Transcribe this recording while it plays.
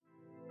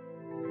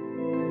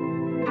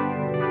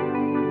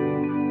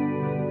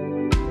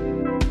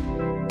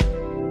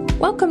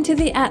Welcome to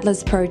the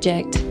Atlas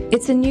Project.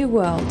 It's a new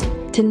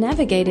world. To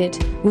navigate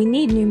it, we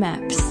need new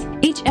maps.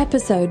 Each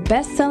episode,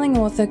 best-selling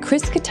author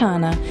Chris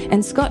Katana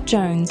and Scott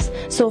Jones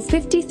soar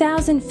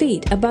 50,000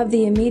 feet above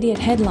the immediate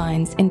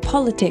headlines in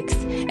politics,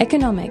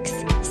 economics,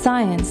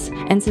 science,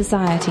 and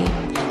society.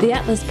 The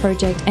Atlas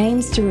Project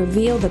aims to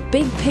reveal the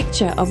big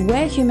picture of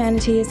where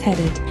humanity is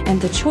headed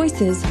and the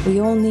choices we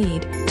all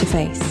need to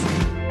face.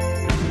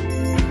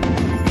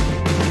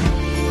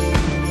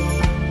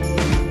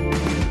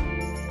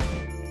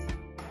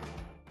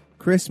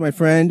 Chris, my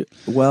friend,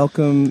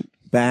 welcome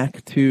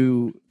back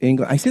to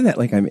England. I say that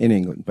like I'm in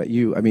England, but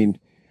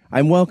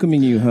I'm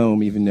welcoming you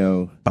home, even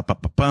though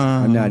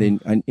I'm not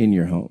in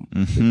your home.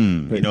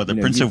 Mm-hmm. But, the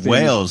Prince of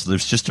Wales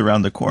lives just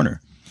around the corner.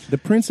 The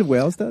Prince of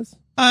Wales does?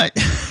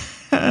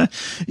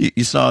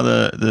 You saw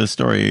the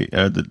story,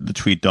 the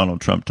tweet.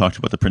 Donald Trump talked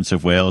about the Prince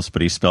of Wales,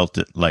 but he spelt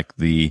it like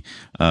the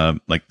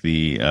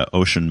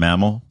ocean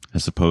mammal,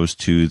 as opposed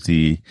to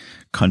the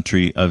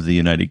country of the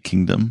United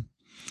Kingdom.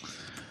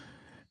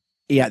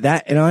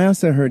 Yeah, and I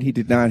also heard he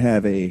did not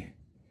have a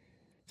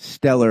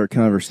stellar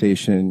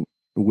conversation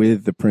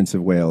with the Prince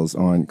of Wales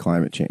on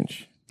climate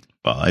change.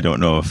 Well, I don't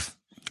know if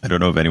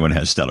anyone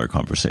has stellar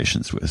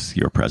conversations with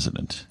your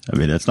president. I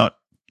mean, that's not.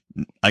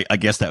 I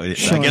guess that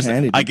is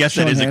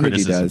a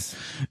criticism. Does.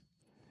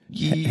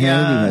 Yeah,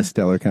 Hannity has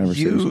stellar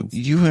conversations.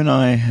 You and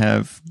I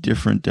have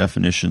different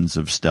definitions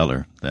of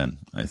stellar. Then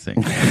I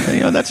think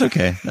that's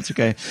okay. That's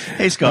okay.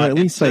 Hey, Scott, at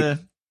least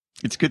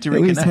it's good to reconnect.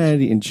 At least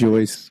Hannity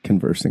enjoys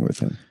conversing with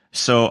him.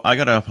 So I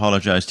got to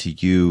apologize to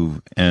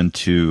you and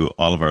to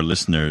all of our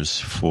listeners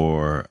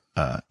for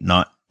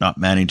not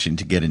managing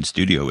to get in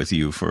studio with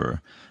you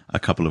for a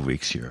couple of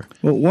weeks here.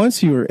 Well,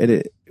 once you were at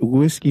a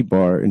whiskey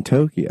bar in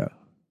Tokyo.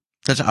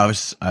 I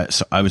was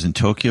in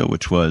Tokyo,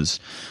 which was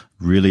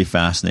really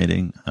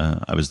fascinating.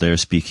 I was there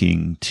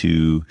speaking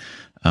to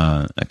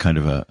a kind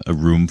of a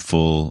room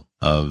full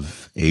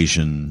of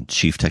Asian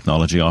chief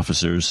technology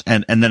officers.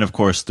 And then, of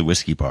course, the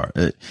whiskey bar.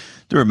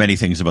 There were many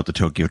things about the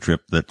Tokyo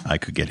trip that I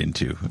could get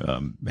into,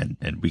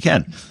 and we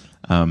can.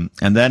 And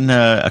then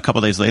a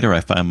couple of days later,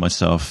 I found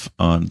myself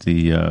on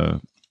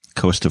the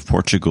coast of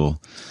Portugal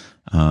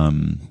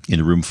in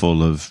a room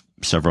full of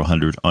several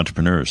hundred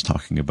entrepreneurs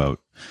talking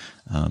about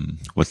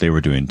what they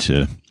were doing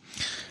to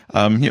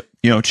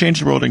change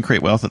the world and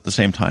create wealth at the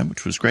same time,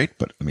 which was great.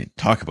 But I mean,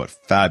 talk about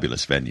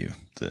fabulous venue.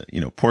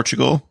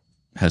 Portugal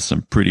has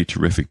some pretty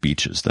terrific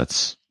beaches.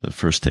 That's the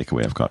first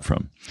takeaway I've got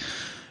from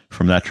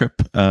that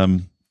trip.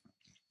 And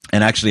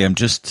actually, I'm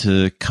just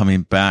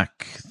coming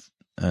back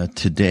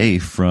today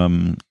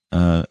from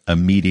a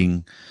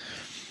meeting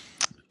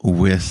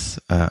with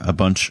a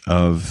bunch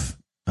of,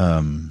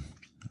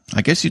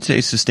 I guess you'd say,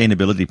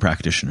 sustainability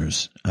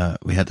practitioners.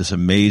 We had this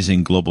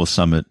amazing global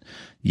summit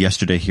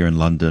yesterday here in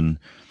London.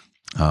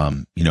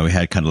 We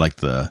had kind of like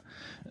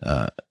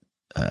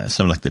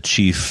some like the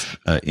chief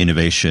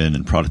innovation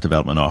and product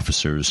development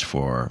officers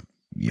for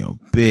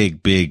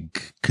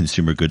big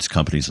consumer goods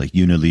companies like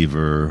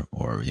Unilever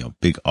or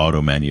big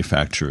auto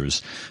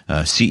manufacturers.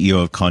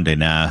 CEO of Condé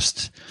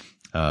Nast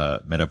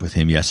met up with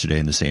him yesterday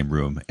in the same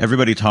room.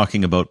 Everybody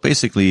talking about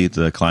basically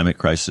the climate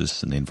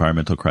crisis and the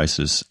environmental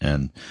crisis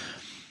and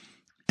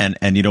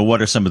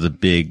what are some of the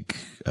big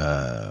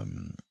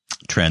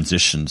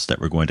transitions that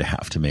we're going to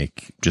have to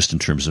make just in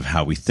terms of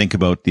how we think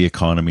about the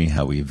economy,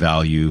 how we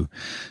value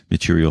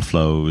material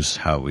flows,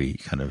 how we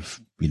kind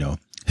of,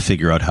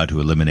 figure out how to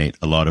eliminate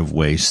a lot of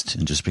waste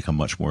and just become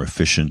much more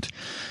efficient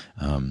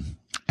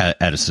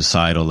at a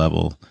societal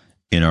level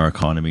in our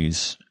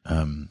economies.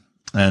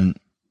 And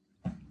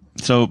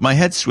so my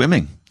head's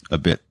swimming a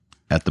bit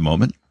at the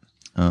moment.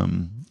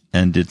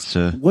 And it's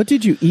what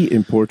did you eat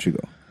in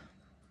Portugal?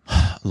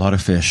 A lot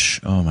of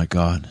fish. Oh my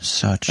God.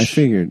 Such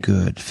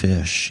good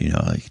fish.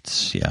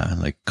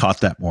 Like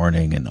caught that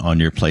morning and on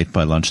your plate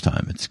by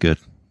lunchtime. It's good.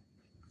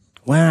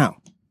 Wow.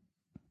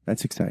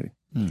 That's exciting.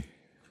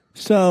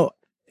 So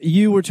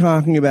you were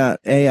talking about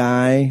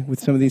AI with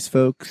some of these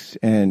folks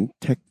and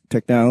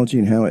technology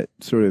and how it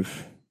sort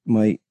of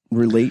might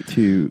relate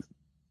to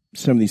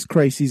some of these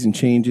crises and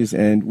changes.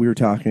 And we were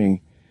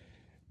talking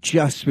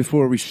just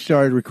before we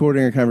started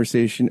recording our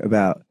conversation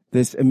about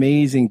this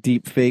amazing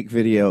deep fake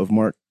video of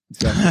Mark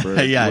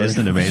Zuckerberg. Yeah,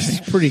 isn't it amazing?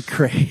 It's pretty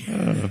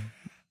crazy.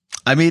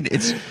 I mean,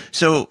 it's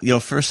so,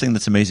 first thing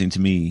that's amazing to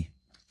me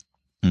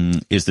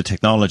is the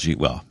technology.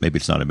 Well, maybe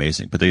it's not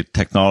amazing, but the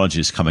technology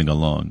is coming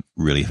along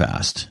really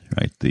fast,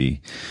 right?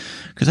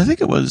 Because I think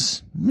it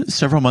was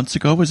several months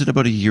ago, was it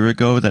about a year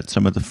ago that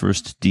some of the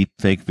first deep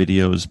fake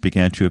videos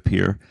began to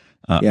appear?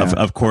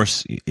 Of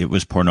course, it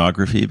was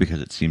pornography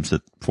because it seems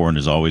that porn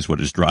is always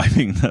what is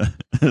driving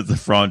the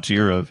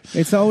frontier of.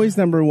 It's always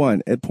number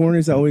one. Porn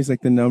is always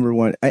like the number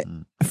one.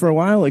 For a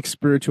while, like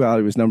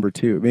spirituality was number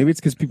two. Maybe it's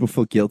because people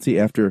feel guilty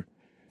after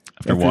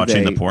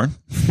watching the porn,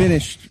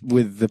 finished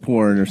with the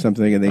porn or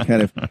something, and they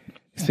kind of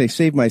say,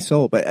 "Save my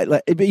soul."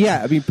 But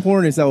yeah, I mean,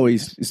 porn is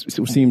always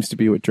seems to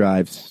be what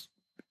drives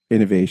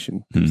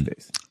innovation these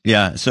days.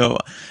 Yeah. So,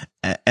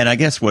 and I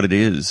guess what it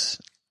is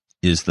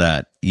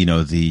that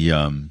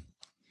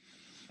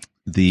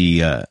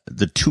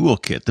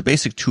toolkit, the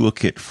basic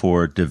toolkit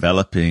for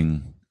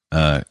developing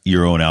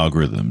your own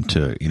algorithm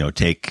to,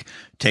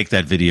 take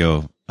that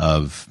video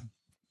of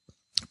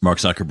Mark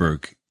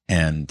Zuckerberg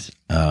and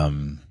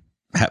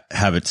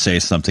have it say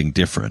something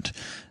different,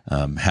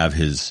 have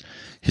his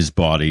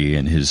body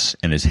and his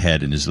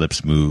head and his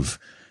lips move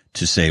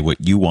to say what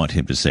you want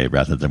him to say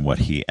rather than what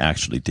he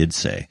actually did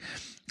say.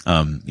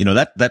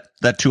 That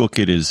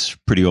toolkit is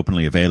pretty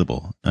openly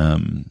available.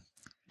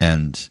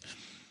 And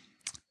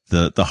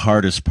the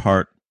hardest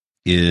part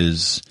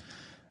is,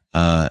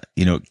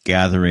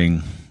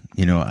 gathering,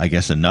 I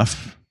guess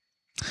enough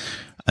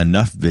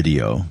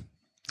video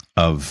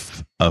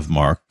of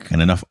Mark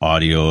and enough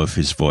audio of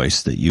his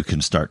voice that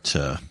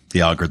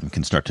the algorithm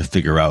can start to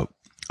figure out,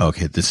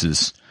 okay, this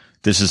is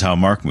how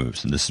Mark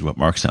moves and this is what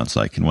Mark sounds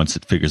like. And once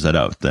it figures that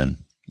out, then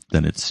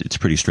it's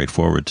pretty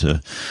straightforward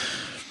to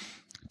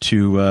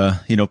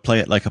play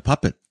it like a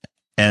puppet.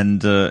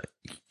 And,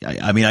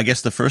 I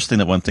guess the first thing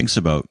that one thinks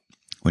about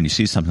when you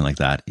see something like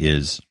that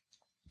is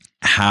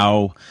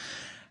how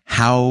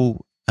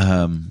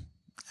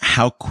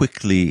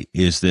quickly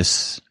is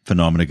this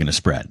phenomena going to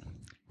spread,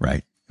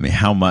 right? I mean,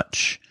 how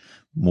much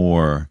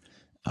more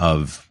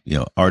of,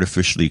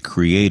 artificially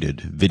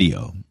created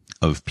video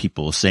of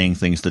people saying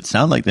things that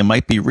sound like they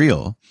might be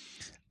real,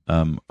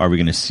 are we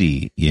going to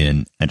see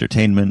in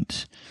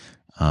entertainment,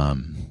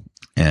 and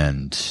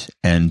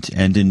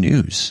in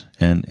news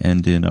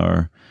and in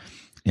our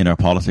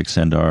politics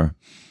and our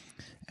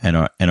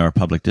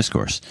public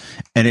discourse.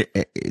 And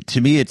it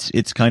to me,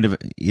 it's kind of,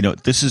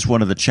 this is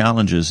one of the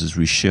challenges as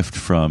we shift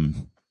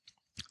from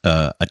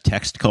a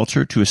text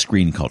culture to a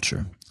screen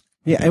culture.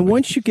 Yeah. And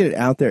once you get it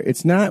out there,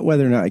 it's not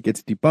whether or not it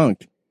gets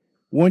debunked.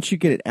 Once you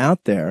get it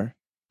out there,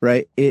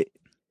 right, it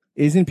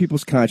is in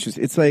people's conscience.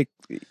 It's like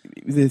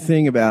the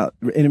thing about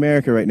in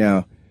America right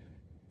now,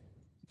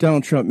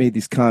 Donald Trump made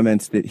these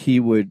comments that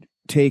he would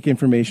take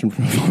information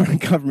from a foreign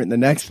government in the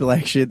next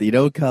election that you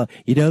don't call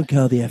the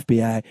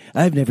FBI.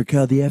 I've never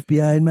called the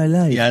FBI in my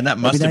life. Yeah, and that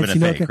must have been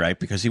a fake, right?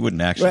 Because he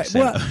wouldn't actually say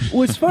that.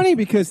 What's funny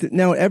because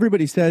now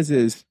everybody says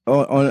is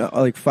on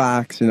like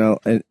Fox, and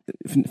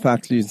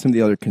Fox News and some of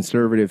the other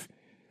conservative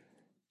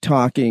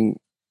talking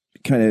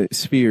kind of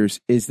spheres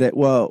is that,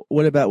 well,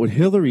 what about what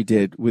Hillary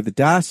did with the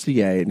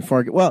dossier and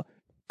Fargo? Well,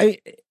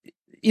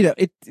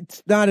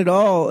 it's not at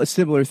all a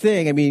similar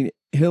thing. I mean,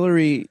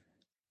 Hillary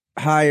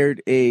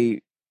hired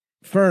a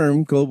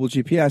firm, Global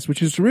GPS,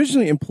 which was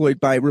originally employed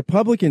by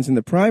Republicans in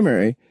the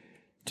primary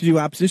to do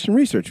opposition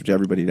research, which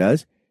everybody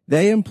does.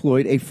 They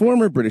employed a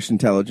former British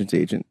intelligence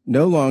agent,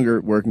 no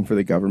longer working for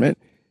the government,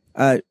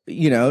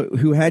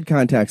 who had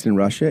contacts in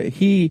Russia.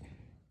 He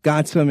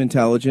got some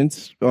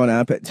intelligence on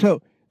op-ed.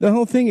 So the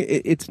whole thing,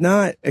 it's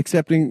not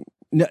accepting.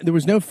 No, there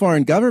was no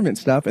foreign government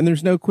stuff, and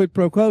there's no quid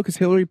pro quo because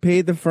Hillary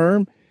paid the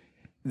firm.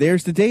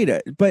 There's the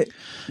data. But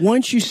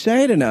once you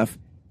say it enough,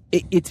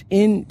 it's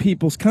in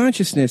people's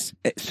consciousness.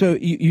 So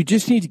you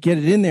just need to get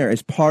it in there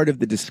as part of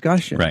the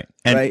discussion. Right.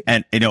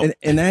 And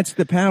that's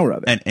the power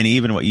of it. And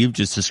even what you've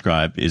just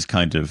described is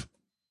kind of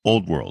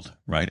old world,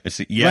 right?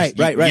 Right.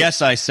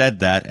 Yes, I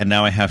said that, and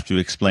now I have to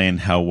explain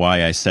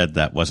why I said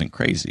that wasn't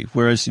crazy.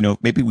 Whereas,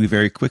 maybe we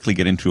very quickly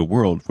get into a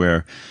world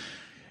where,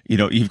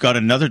 you've got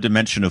another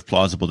dimension of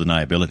plausible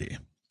deniability,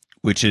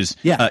 which is,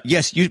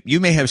 yes, you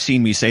may have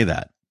seen me say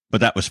that, but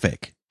that was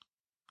fake.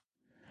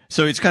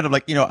 So it's kind of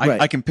like,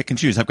 I can pick and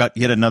choose. I've got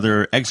yet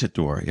another exit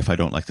door if I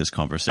don't like this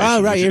conversation.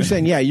 Oh, right. You're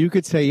saying, you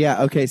could say,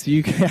 okay. So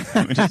you can,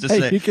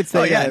 you could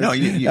say,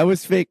 that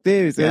was fake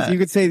news. Yeah. You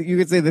could say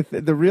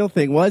the real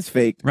thing was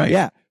fake. Right.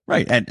 Yeah.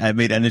 Right. And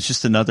and it's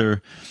just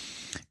another.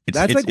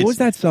 What was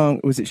that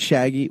song? Was it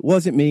Shaggy?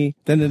 Was it me?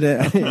 In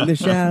the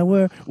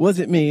shower. Was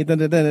it me?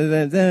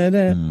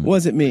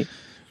 Was it me?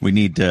 We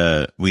need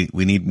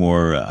we need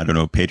more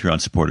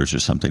Patreon supporters or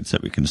something so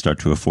that we can start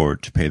to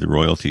afford to pay the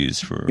royalties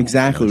for.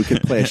 Exactly, we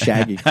could play a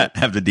Shaggy.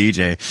 Have the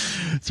DJ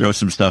throw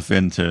some stuff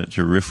in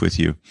to riff with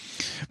you,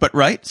 but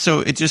right.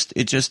 So one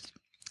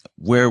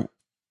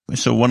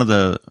of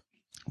the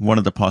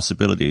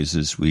possibilities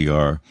is we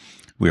are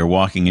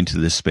walking into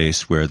this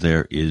space where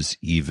there is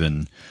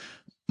even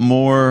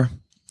more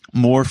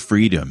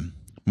freedom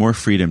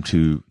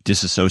to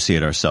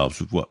disassociate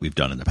ourselves with what we've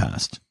done in the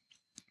past.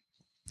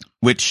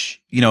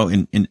 Which,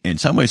 in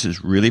some ways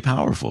is really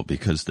powerful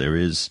because there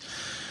is,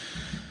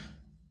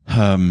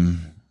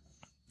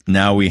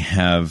 now we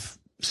have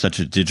such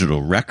a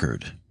digital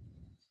record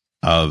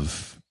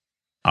of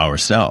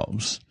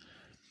ourselves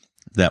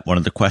that one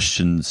of the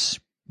questions,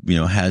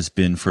 has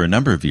been for a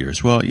number of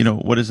years, well,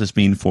 what does this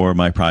mean for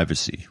my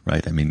privacy,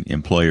 right? I mean,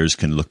 employers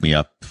can look me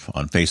up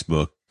on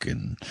Facebook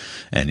and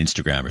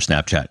Instagram or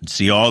Snapchat and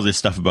see all this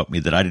stuff about me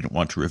that I didn't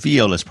want to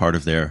reveal as part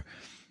of their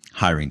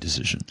hiring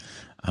decision.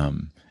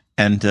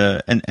 And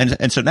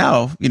so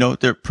now,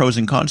 there are pros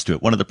and cons to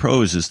it. One of the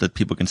pros is that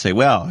people can say,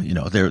 well,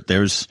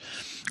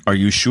 are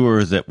you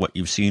sure that what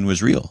you've seen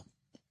was real?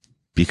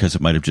 Because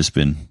it might have just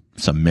been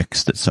some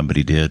mix that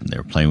somebody did and they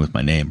were playing with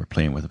my name or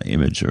playing with my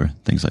image or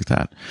things like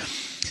that,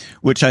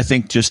 which I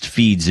think just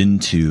feeds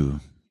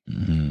into,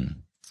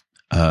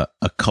 a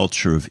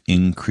culture of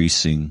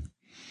increasing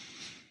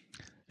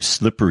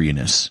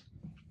slipperiness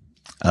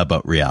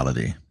about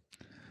reality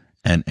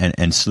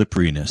and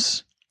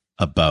slipperiness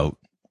about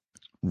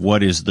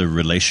what is the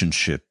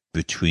relationship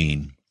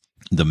between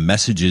the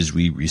messages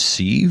we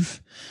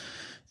receive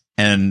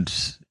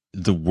and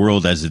the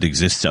world as it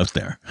exists out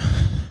there.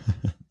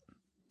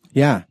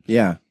 Yeah.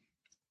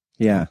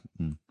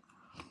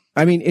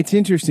 I mean, it's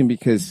interesting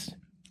because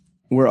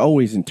we're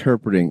always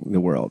interpreting the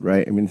world,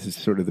 right? I mean, this is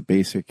sort of the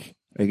basic,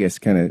 I guess,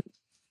 kind of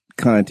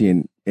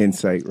Kantian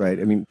insight, right?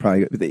 I mean,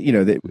 probably,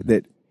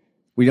 that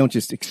we don't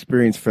just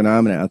experience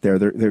phenomena out there.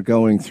 They're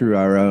going through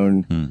our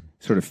own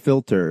sort of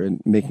filter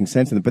and making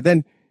sense of them. But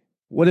then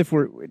what if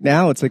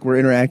it's like we're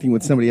interacting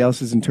with somebody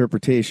else's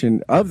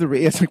interpretation of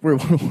it's like we're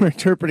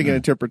interpreting an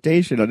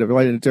interpretation of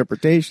an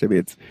interpretation. I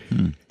mean,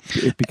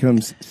 it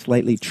becomes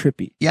slightly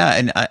trippy. Yeah.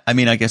 And I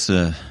mean, I guess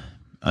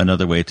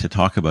another way to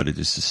talk about it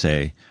is to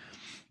say,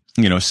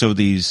 so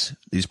these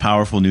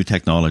powerful new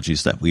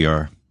technologies that we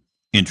are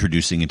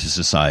introducing into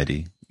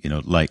society,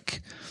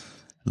 like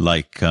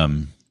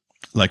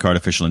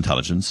artificial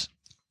intelligence,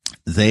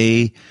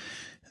 they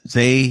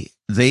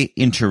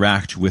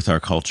interact with our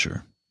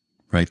culture,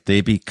 right?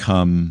 They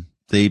become,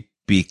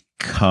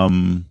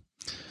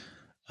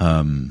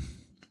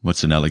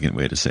 what's an elegant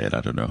way to say it?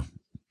 I don't know.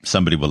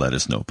 Somebody will let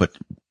us know. But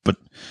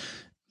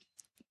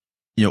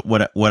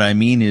what I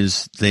mean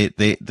is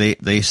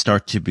they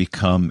start to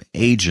become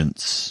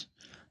agents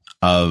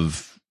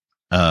of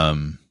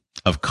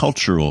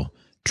cultural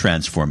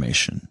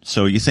transformation.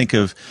 So you think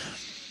of,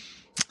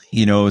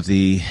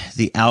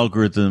 the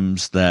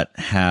algorithms that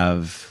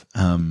have,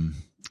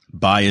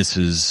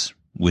 biases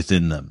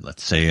within them.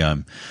 Let's say,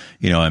 I'm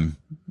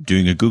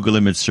doing a Google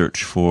image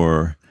search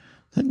for,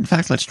 in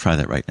fact, let's try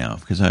that right now,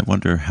 because I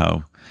wonder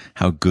how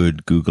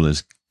good Google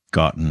has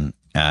gotten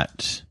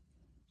at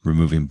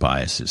removing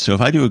biases. So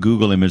if I do a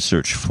Google image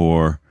search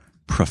for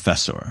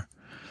professor,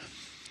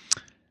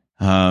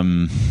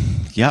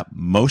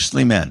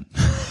 mostly men,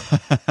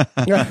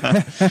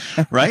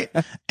 right?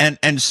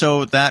 And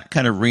so that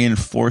kind of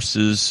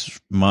reinforces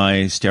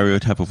my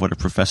stereotype of what a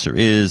professor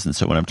is. And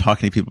so when I'm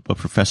talking to people about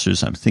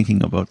professors, I'm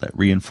thinking about that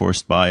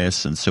reinforced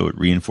bias. And so it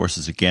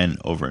reinforces again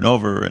over and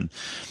over. And,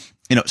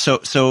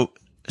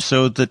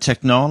 so the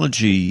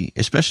technology,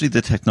 especially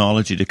the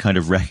technology to kind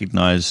of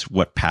recognize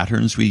what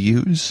patterns we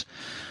use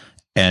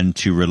and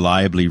to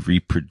reliably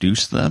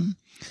reproduce them,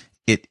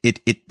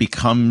 it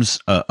becomes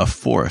a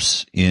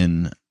force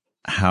in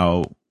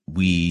how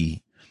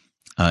we,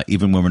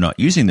 even when we're not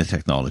using the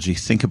technology,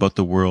 think about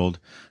the world,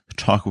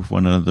 talk with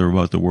one another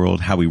about the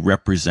world, how we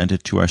represent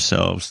it to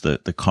ourselves,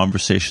 the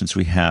conversations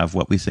we have,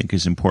 what we think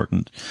is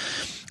important.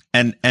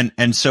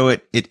 And so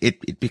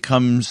it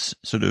becomes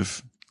sort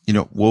of,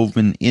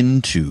 woven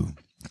into,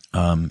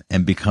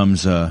 and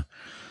becomes a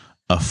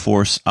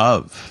force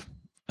of,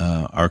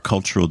 our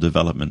cultural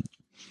development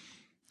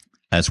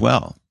as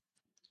well.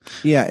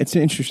 Yeah, it's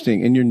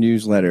interesting. In your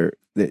newsletter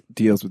that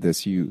deals with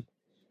this, you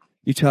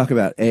talk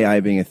about AI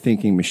being a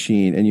thinking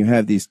machine, and you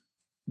have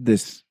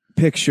this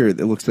picture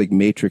that looks like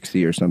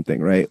Matrixy or something,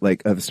 right?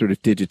 Like of sort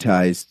of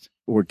digitized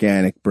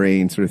organic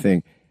brain sort of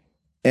thing.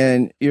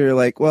 And you're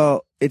like,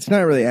 well, it's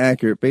not really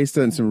accurate based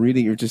on some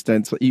reading you've just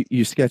done. So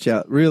you sketch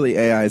out really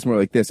AI is more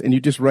like this, and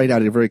you just write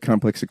out a very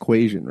complex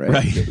equation, right?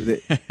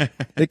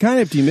 That kind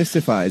of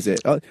demystifies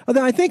it.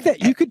 Although I think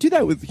that you could do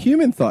that with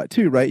human thought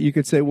too, right? You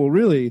could say, well,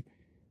 really,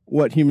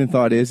 what human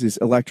thought is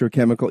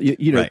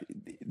electrochemical, right.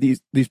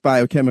 these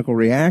biochemical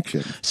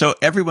reactions. So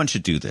everyone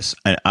should do this.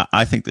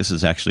 I think this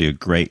is actually a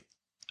great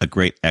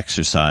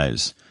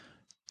exercise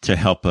to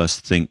help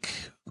us think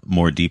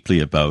more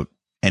deeply about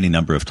any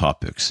number of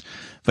topics.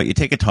 But you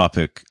take a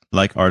topic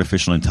like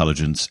artificial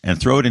intelligence and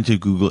throw it into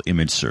Google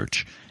image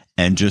search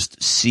and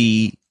just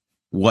see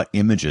what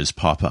images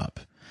pop up.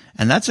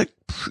 And that's a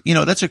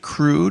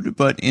crude,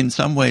 but in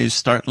some ways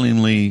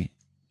startlingly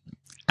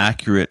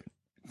accurate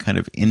kind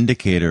of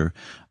indicator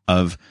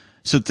of,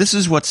 so this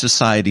is what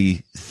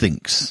society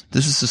thinks.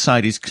 This is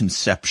society's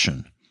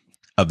conception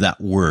of that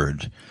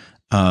word,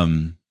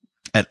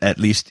 at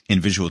least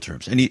in visual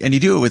terms. And you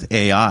do it with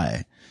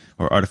AI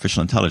or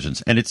artificial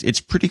intelligence, and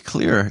it's pretty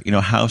clear,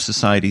 how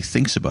society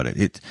thinks about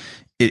it.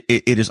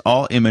 It is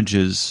all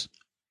images,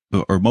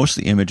 or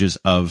mostly images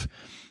of,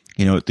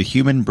 the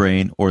human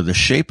brain or the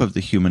shape of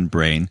the human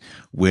brain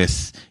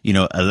with,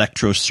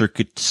 electro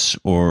circuits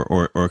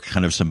or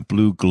kind of some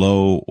blue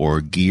glow or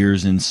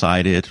gears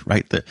inside it,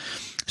 right?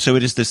 So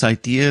it is this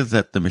idea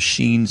that the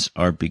machines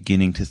are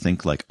beginning to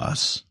think like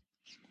us,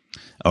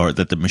 or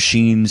that the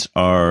machines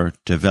are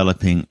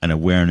developing an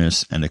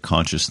awareness and a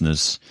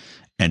consciousness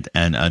and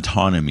an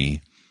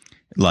autonomy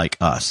like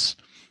us.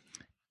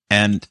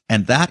 And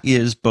that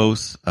is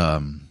both,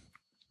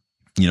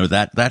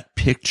 that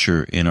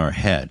picture in our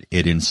head,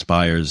 it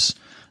inspires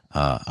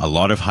a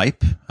lot of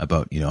hype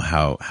about,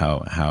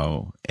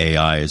 how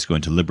AI is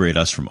going to liberate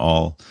us from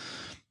all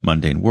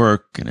mundane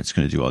work, and it's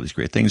going to do all these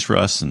great things for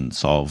us and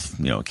solve,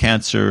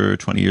 cancer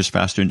 20 years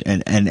faster,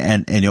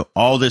 and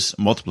all this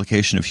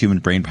multiplication of human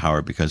brain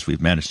power because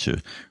we've managed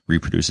to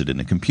reproduce it in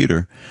a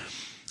computer.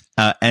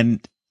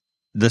 And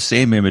the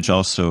same image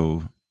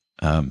also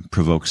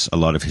provokes a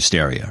lot of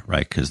hysteria,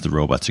 right? Because the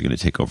robots are going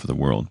to take over the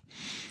world,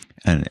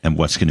 and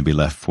what's going to be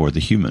left for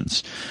the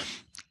humans.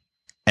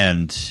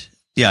 And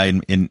yeah,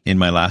 in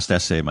my last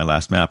essay, my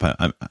last map,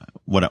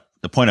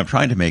 the point I'm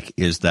trying to make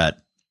is that,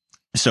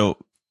 so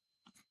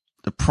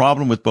the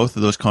problem with both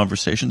of those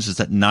conversations is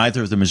that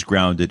neither of them is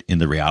grounded in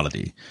the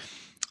reality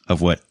of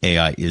what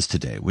AI is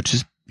today, which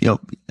is,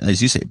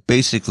 as you say,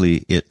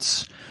 basically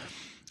it's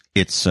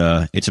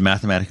a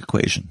mathematical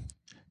equation.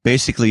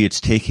 Basically, it's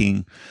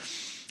taking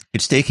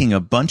a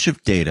bunch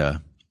of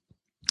data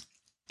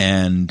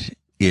and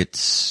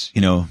it's,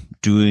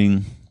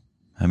 doing,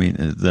 I mean,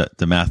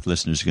 the math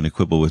listeners are going to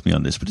quibble with me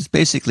on this, but it's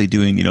basically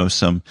doing,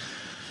 some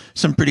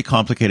pretty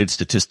complicated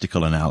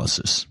statistical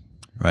analysis,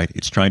 right?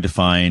 It's trying to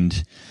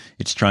find,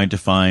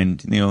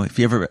 if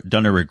you ever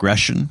done a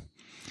regression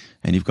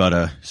and you've got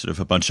a sort of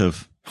a bunch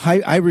of,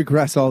 I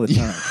regress all the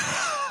time.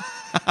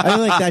 I feel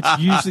like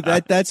that's usually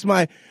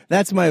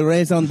that's my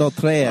raison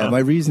d'être. My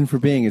reason for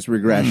being is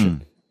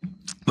regression.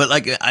 But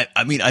like,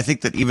 I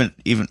think that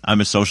even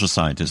I'm a social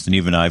scientist, and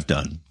even I've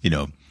done,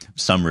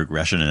 some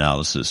regression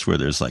analysis where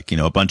there's like,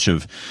 a bunch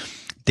of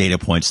data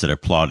points that are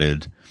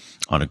plotted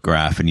on a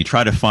graph, and you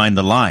try to find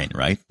the line,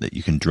 right, that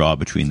you can draw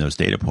between those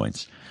data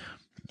points.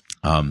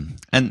 And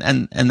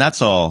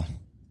that's all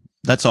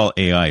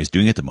AI is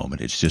doing at the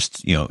moment. It's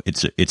just,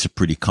 it's a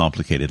pretty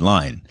complicated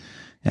line,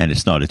 and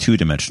it's not a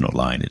two-dimensional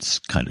line. It's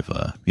kind of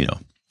a,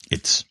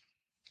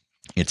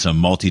 it's a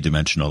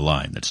multi-dimensional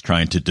line that's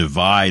trying to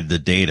divide the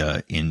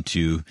data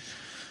into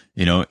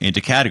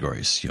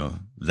categories.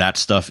 That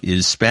stuff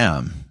is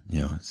spam.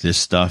 This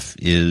stuff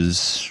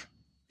is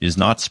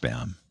not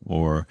spam.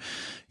 Or,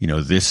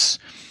 this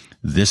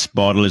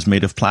bottle is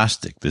made of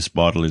plastic. This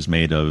bottle is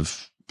made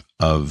of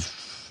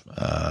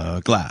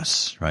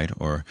glass, right?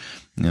 Or,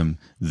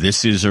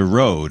 this is a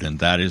road and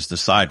that is the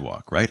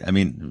sidewalk, right? I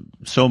mean,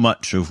 so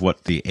much of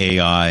what the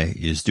AI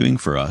is doing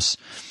for us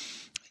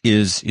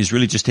is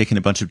really just taking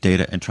a bunch of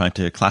data and trying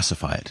to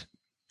classify it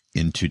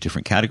into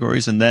different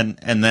categories. And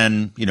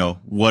then,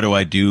 what do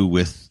I do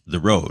with the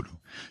road?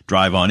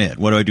 Drive on it.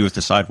 What do I do with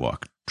the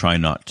sidewalk? Try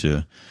not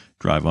to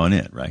drive on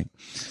it, right?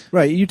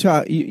 Right.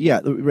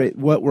 Right.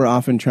 What we're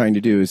often trying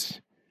to do is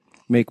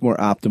make more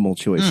optimal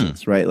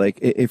choices, right? Like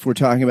if we're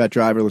talking about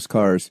driverless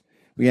cars,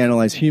 we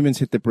analyze humans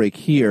hit the brake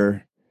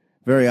here.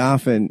 Very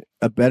often,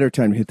 a better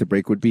time to hit the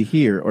brake would be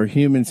here, or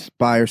humans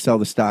buy or sell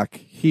the stock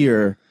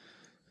here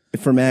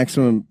for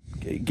maximum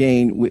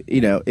gain.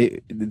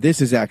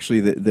 This is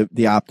actually the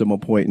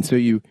optimal point. And so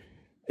you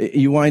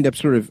wind up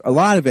sort of a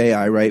lot of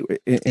AI, right?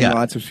 In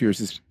lots of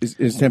spheres is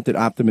attempted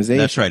optimization.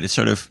 That's right.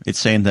 It's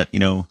saying that,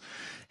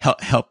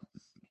 help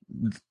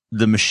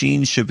the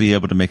machine should be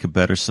able to make a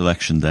better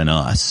selection than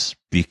us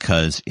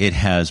because it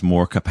has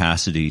more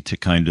capacity to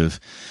kind of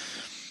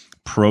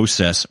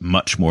process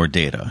much more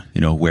data,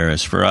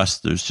 whereas for us,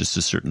 there's just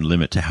a certain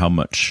limit to how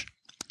much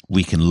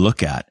we can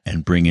look at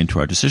and bring into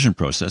our decision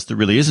process. There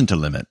really isn't a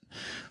limit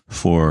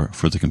for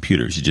the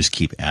computers. You just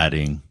keep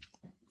adding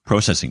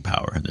processing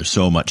power. And there's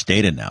so much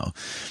data now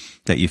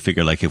that you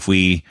figure like if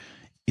we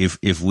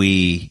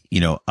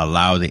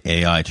allow the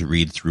AI to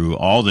read through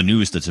all the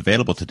news that's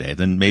available today,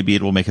 then maybe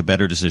it will make a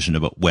better decision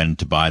about when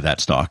to buy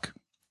that stock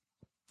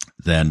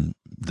than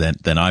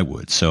I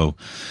would. So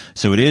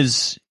it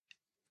is,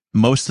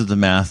 most of the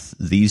math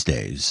these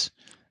days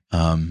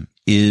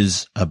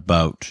is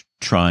about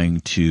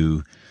trying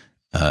to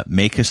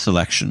make a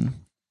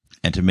selection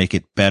and to make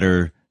it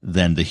better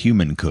than the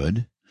human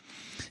could.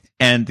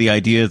 And the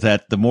idea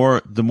that the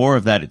more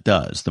of that it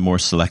does, the more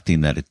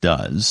selecting that it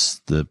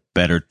does, the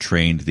better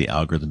trained the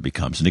algorithm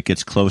becomes. And it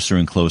gets closer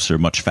and closer,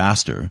 much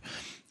faster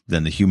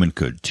than the human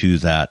could to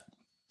that,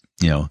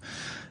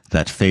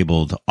 that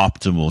fabled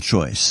optimal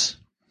choice,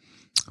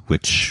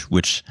 which,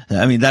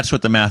 I mean, that's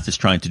what the math is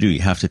trying to do.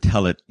 You have to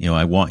tell it,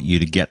 I want you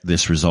to get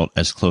this result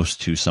as close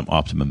to some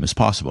optimum as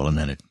possible. And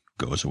then it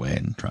goes away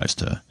and tries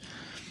to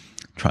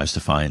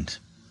find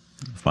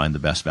the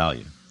best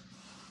value.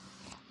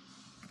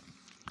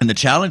 And the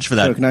challenge for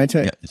that. So can I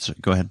tell you? Yeah,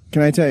 go ahead.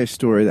 Can I tell you a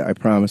story that I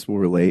promise will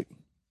relate?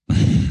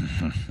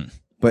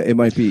 But it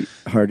might be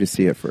hard to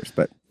see at first.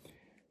 But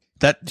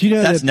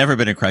that's never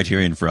been a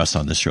criterion for us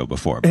on this show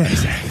before.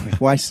 Exactly.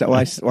 Why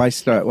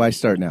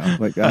start now?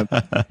 Like,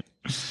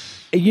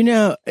 do you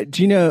know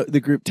the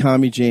group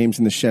Tommy James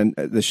and the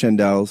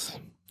Shendells?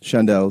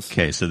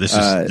 Okay, so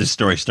this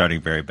story's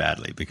starting very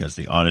badly because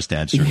the honest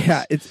answer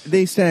is...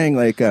 they sang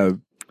like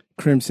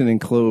Crimson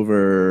and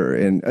Clover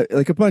and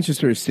like a bunch of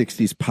sort of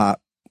 60s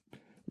pop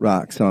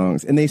rock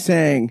songs. And they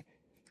sang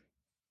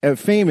a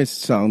famous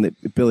song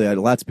that Billy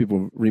Idol, lots of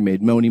people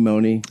remade, Mony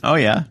Mony. Oh,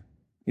 yeah.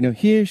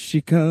 Here she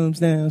comes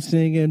now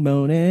singing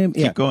Mony.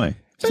 Keep going.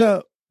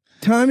 So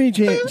Tommy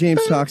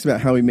James talks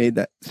about how he made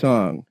that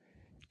song.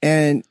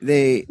 And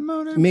they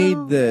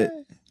wrote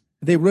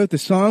the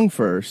song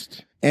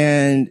first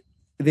and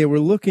they were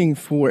looking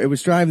for. It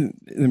was driving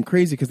them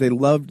crazy because they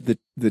loved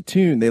the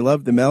tune, they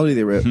loved the melody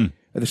they wrote,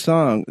 the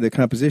song, the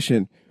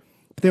composition.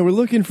 But they were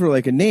looking for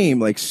like a name,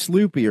 like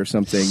Sloopy or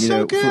something,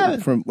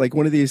 from like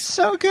one of these.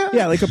 So good.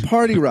 Yeah, like a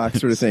party rock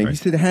sort of thing. He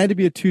said it had to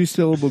be a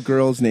 2-syllable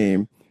girl's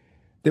name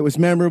that was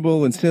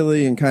memorable and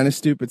silly and kind of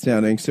stupid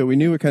sounding. So we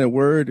knew what kind of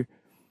word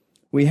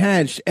we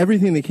had.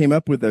 Everything they came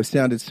up with, though,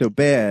 sounded so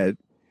bad.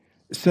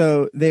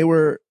 So they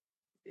were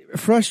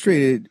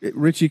frustrated.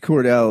 Richie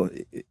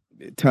Cordell,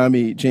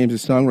 Tommy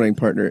James's songwriting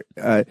partner,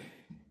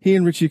 he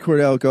and Richie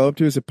Cordell go up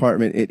to his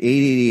apartment at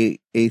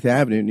 888 8th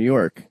Avenue in New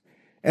York.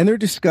 And they're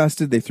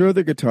disgusted. They throw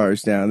their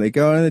guitars down. They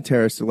go on the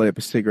terrace to light up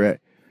a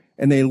cigarette.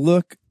 And they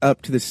look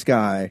up to the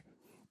sky.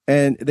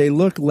 And they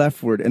look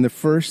leftward. And the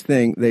first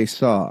thing they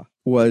saw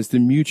was the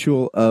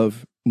Mutual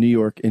of New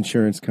York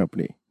Insurance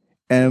Company.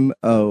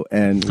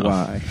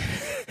 MONY.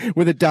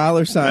 With a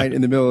dollar sign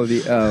in the middle of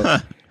the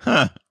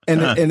O.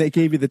 And they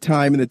gave you the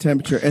time and the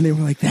temperature. And they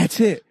were like, that's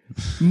it.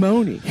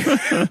 Moni.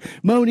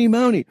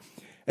 Moni.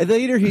 And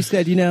later he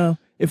said,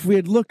 if we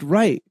had looked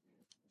right,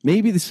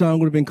 maybe the song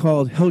would have been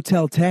called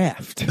Hotel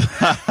Taft.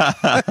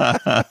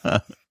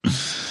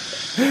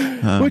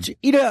 Which,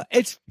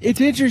 it's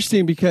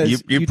interesting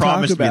because you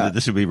promised me that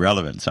this would be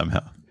relevant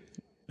somehow.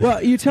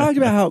 Well, you talked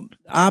about how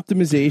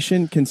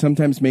optimization can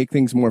sometimes make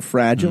things more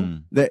fragile.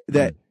 That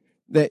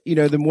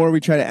the more we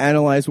try to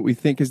analyze what we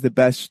think is the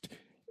best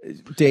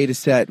data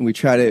set, and we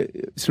try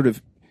to sort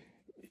of,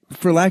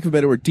 for lack of a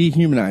better word,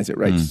 dehumanize it,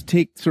 right? Just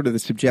take sort of the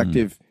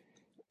subjective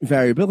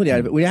variability out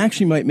of it. We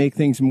actually might make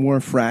things more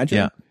fragile.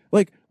 Yeah.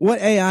 Like what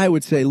AI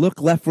would say,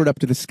 look leftward up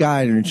to the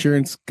sky in an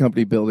insurance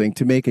company building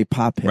to make a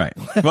pop hit. Right.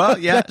 Well,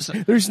 yeah.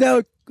 There's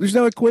no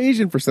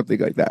equation for something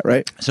like that,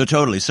 right? So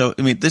totally. So,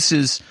 this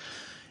is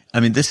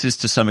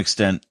to some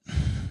extent,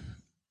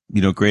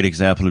 great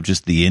example of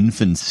just the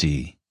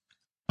infancy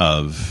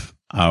of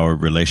our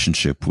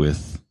relationship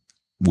with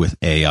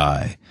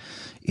AI,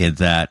 in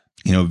that,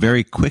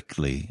 very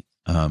quickly,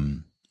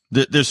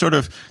 there's sort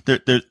of,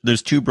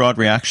 there's two broad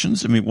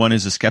reactions. One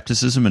is a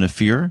skepticism and a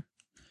fear,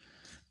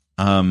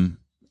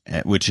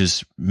 which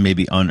is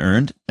maybe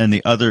unearned, and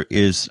the other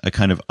is a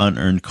kind of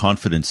unearned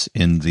confidence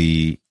in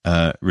the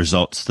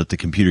results that the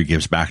computer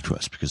gives back to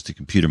us, because the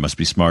computer must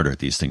be smarter at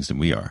these things than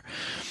we are.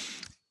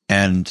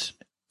 And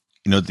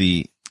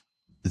the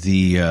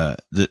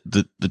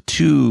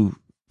two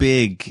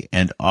big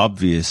and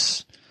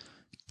obvious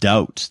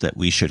doubts that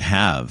we should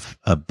have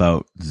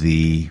about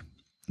the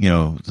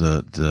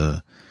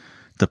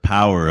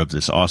power of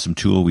this awesome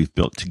tool we've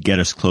built to get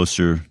us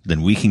closer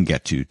than we can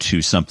get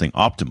to something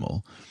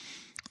optimal,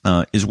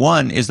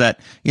 is that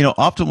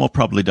optimal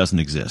probably doesn't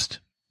exist.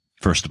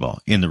 First of all,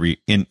 in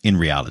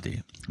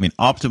reality,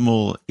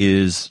 optimal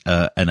is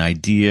an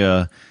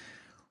idea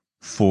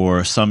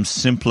for some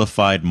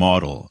simplified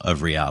model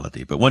of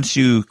reality. But once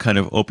you kind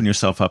of open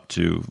yourself up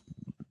to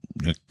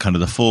kind of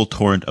the full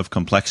torrent of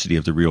complexity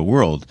of the real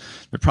world,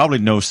 there's probably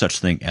no such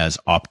thing as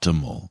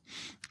optimal.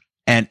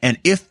 And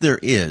if there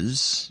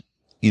is,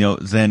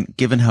 then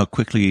given how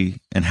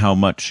quickly and how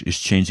much is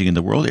changing in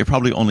the world, it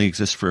probably only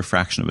exists for a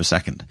fraction of a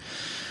second.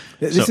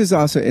 This is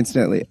also,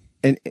 incidentally,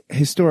 and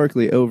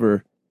historically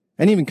over,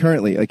 and even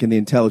currently, like in the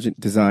intelligent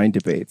design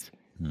debates,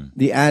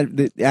 the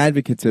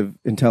advocates of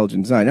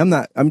intelligent design.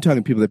 I'm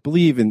talking people that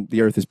believe in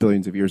the Earth is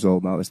billions of years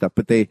old and all this stuff,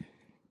 but they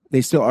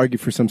still argue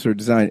for some sort of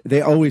design.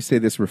 They always say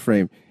this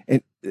refrain,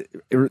 and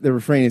the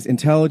refrain is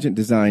intelligent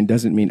design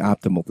doesn't mean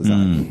optimal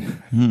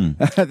design.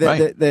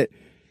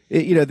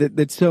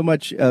 That so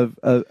much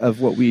of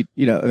what we,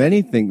 of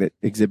anything that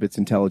exhibits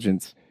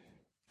intelligence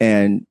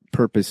and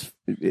purpose,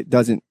 it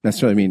doesn't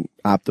necessarily mean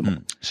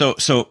optimal. So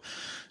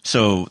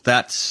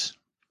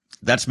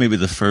that's maybe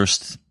the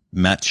first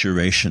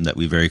maturation that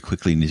we very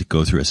quickly need to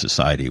go through as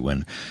society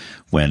when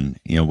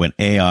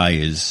AI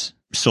is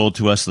sold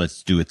to us,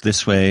 let's do it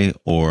this way,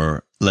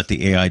 or let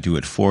the AI do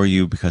it for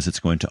you because it's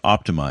going to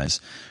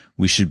optimize.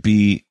 We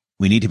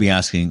need to be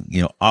asking,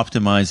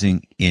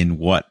 optimizing in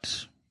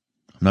what?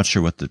 I'm not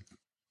sure what the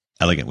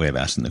elegant way of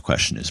asking the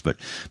question is, but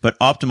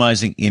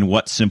optimizing in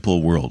what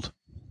simple world,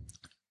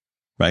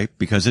 right?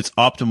 Because it's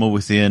optimal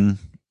within,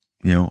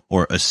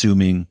 or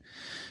assuming,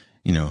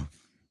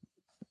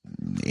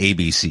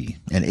 ABC,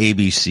 and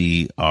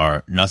ABC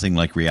are nothing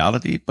like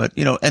reality, but,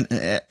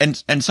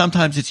 and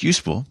sometimes it's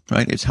useful,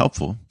 right? It's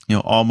helpful.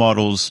 All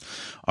models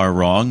are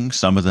wrong.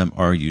 Some of them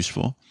are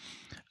useful.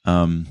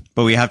 But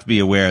we have to be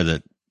aware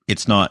that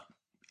it's not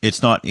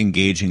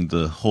engaging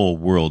the whole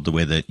world the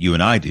way that you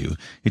and I do.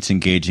 It's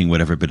engaging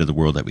whatever bit of the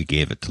world that we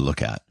gave it to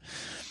look at.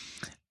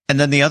 And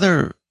then the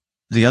other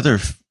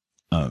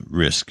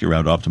risk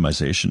around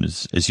optimization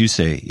is, as you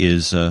say,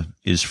 is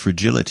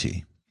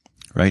fragility,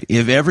 right?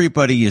 If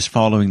everybody is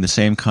following the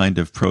same kind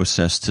of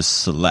process to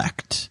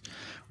select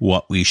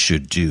what we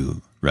should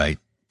do, right?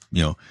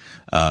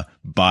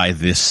 Buy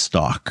this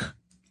stock,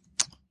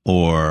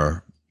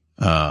 or,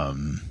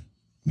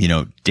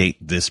 date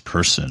this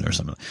person or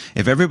something.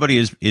 If everybody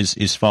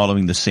is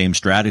following the same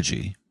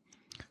strategy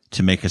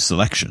to make a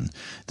selection,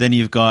 then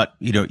you've got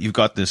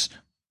this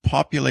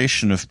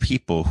population of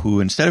people who,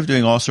 instead of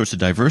doing all sorts of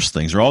diverse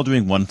things, are all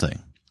doing one thing.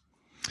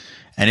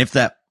 And if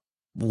that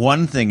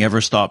one thing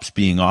ever stops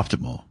being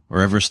optimal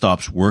or ever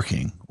stops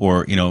working,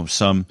 or,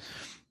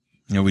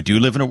 we do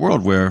live in a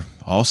world where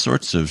all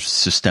sorts of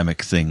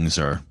systemic things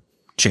are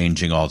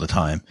changing all the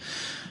time.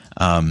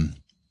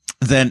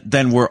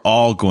 Then we're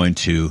all going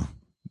to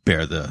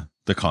bear the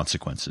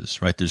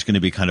consequences, right? There's going to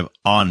be kind of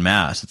en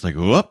masse. It's like,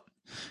 whoop,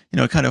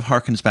 it kind of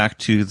harkens back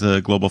to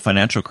the global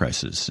financial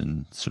crisis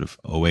in sort of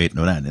 08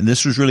 and 09. And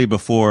this was really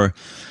before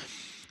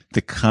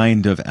the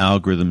kind of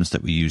algorithms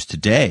that we use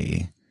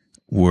today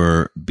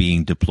were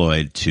being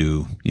deployed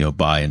to,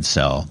 buy and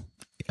sell,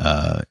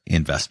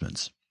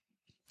 investments.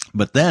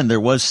 But then there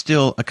was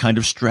still a kind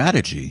of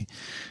strategy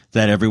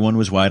that everyone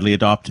was widely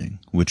adopting,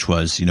 which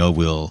was,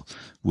 we'll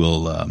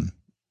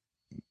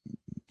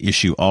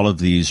issue all of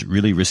these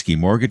really risky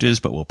mortgages,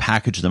 but we'll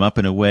package them up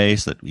in a way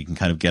so that you can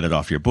kind of get it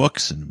off your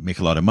books and make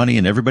a lot of money.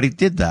 And everybody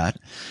did that.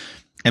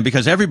 And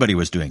because everybody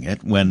was doing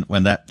it, when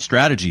that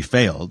strategy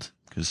failed,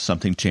 because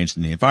something changed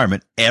in the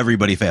environment,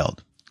 everybody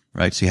failed,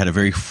 right? So you had a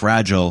very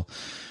fragile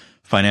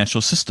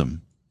financial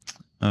system.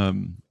 A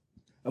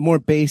more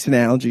base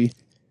analogy,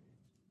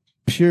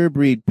 pure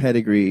breed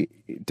pedigree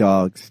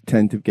dogs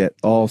tend to get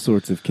all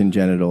sorts of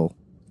congenital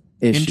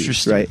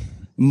issues, right?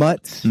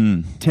 Mutts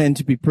tend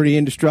to be pretty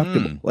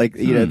indestructible.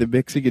 The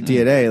mixing of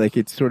DNA, like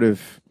it's sort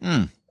of,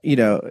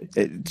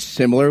 it's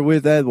similar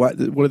with that.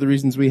 One of the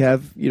reasons we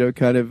have,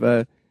 kind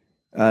of,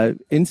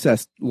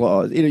 incest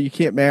laws. You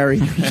can't marry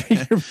your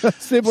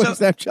siblings.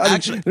 So,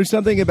 actually, there's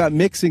something about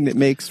mixing that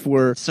makes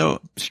for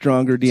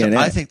stronger DNA. So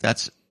I think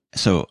that's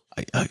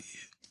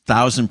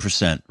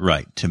 1,000%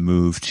 right to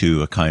move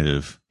to a kind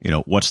of,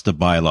 what's the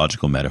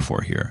biological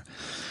metaphor here?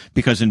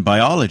 Because in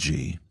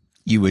biology,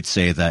 you would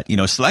say that,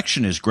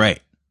 selection is great.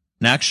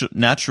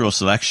 Natural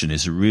selection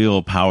is a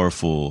real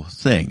powerful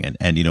thing.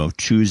 And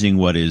choosing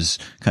what is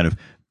kind of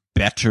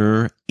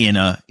better in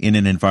an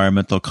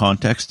environmental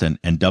context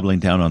and doubling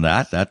down on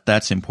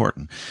that's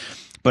important.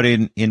 But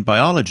in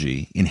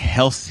biology, in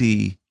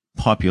healthy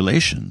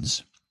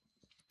populations,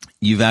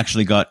 you've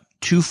actually got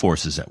two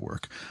forces at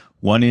work.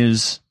 One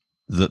is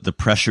the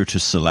pressure to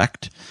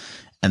select,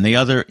 and the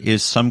other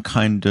is some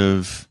kind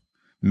of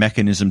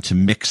mechanism to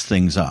mix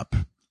things up.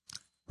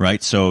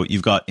 Right. So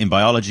in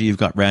biology, you've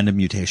got random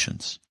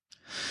mutations,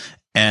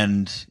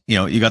 and,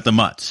 you got the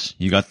mutts,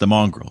 you got the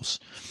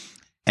mongrels,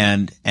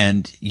 and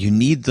you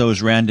need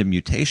those random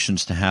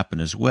mutations to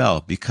happen as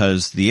well,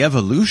 because the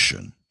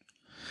evolution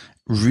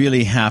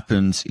really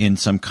happens in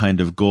some kind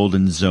of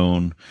golden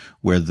zone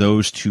where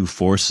those two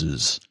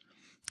forces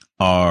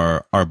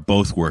are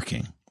both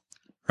working.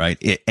 Right.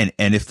 And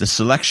if the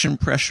selection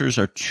pressures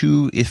are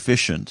too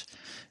efficient,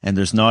 and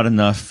there's not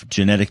enough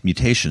genetic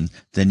mutation,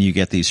 then you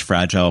get these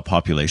fragile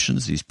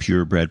populations, these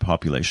purebred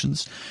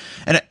populations.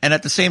 And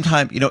at the same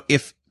time,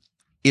 if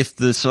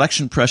the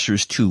selection pressure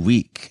is too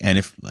weak, and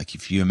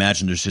if you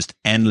imagine there's just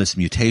endless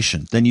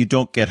mutation, then you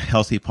don't get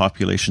healthy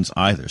populations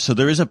either. So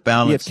there is a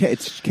balance.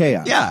 It's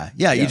chaos. Yeah.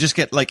 You just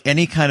get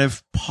any kind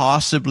of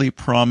possibly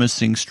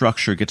promising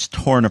structure gets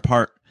torn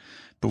apart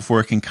before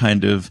it can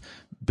kind of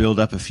build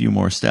up a few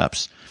more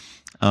steps.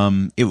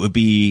 It would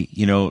be,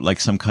 like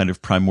some kind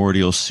of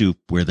primordial soup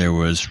where there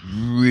was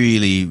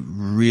really,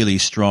 really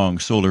strong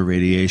solar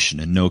radiation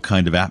and no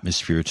kind of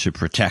atmosphere to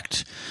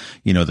protect,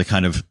 the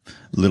kind of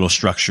little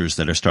structures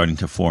that are starting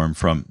to form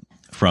from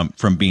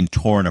being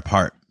torn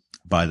apart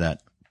by that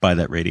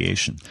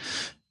radiation.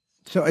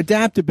 So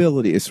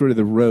adaptability is sort of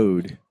the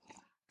road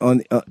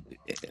on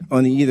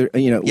the either,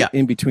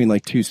 in between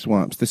like two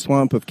swamps, the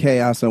swamp of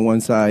chaos on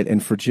one side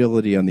and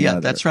fragility on the other.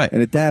 Yeah, that's right.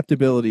 And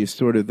adaptability is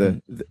sort of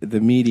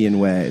the median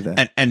way.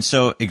 And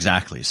so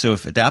exactly. So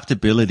if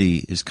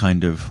adaptability is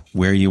kind of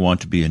where you want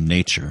to be in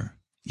nature,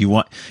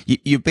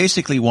 you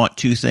basically want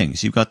two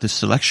things. You've got this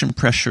selection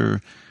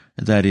pressure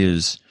that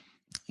is,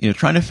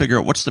 trying to figure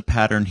out what's the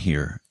pattern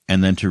here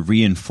and then to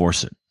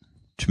reinforce it,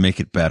 to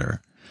make it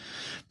better.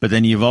 But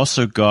then you've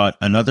also got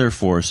another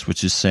force,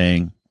 which is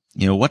saying,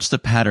 what's the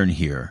pattern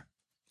here?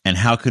 And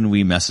how can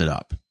we mess it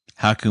up?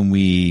 How can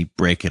we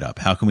break it up?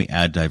 How can we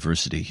add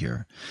diversity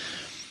here?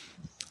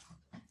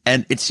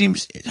 And it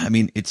seems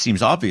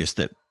obvious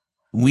that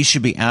we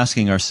should be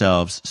asking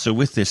ourselves, so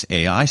with this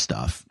AI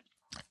stuff,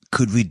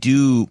 could we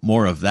do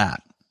more of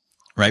that?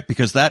 Right?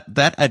 Because that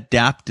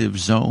adaptive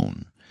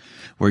zone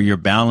where you're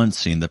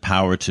balancing the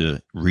power to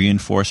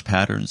reinforce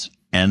patterns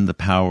and the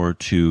power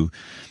to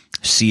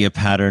see a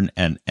pattern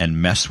and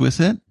mess with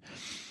it,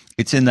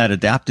 it's in that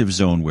adaptive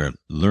zone where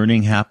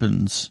learning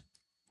happens,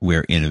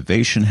 where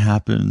innovation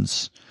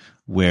happens,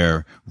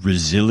 where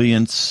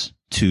resilience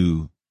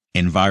to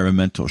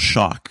environmental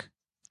shock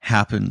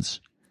happens,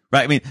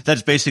 right? I mean,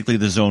 that's basically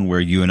the zone where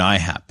you and I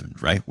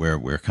happened, right? Where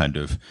we're kind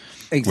of,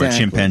 where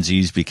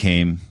chimpanzees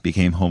became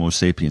Homo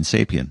sapien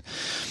sapien.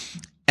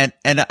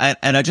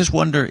 And I just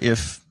wonder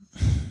if,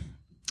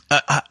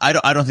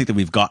 I don't think that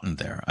we've gotten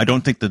there. I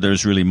don't think that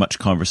there's really much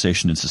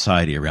conversation in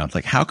society around,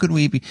 like, how can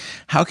you?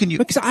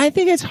 Because I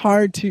think it's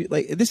hard to,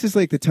 this is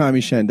like the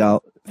Tommy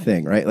Shandell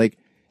thing, right? Like,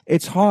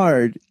 it's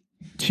hard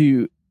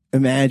to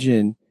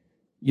imagine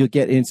you'll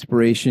get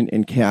inspiration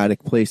in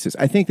chaotic places.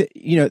 I think that,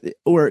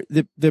 or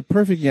the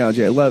perfect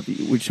analogy I love,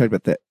 we talked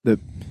about the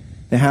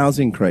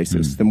housing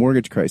crisis, the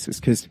mortgage crisis,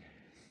 because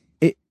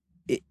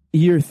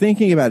you're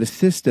thinking about a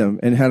system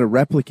and how to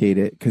replicate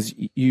it, because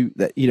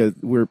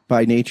we're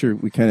by nature,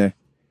 we kind of,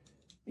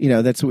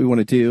 that's what we want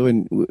to do,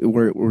 and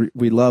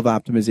we love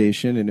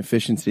optimization and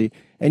efficiency,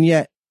 and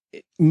yet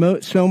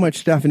so much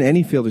stuff in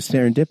any field is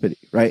serendipity,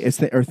 right?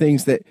 Or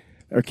things that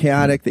are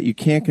chaotic that you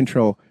can't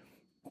control,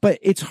 but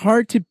it's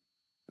hard to.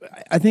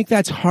 I think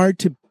that's hard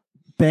to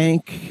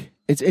bank.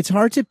 It's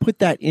hard to put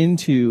that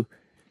into,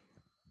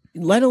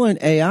 let alone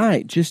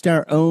AI, just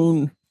our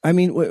own. I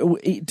mean,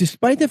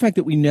 despite the fact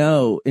that we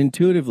know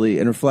intuitively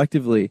and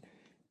reflectively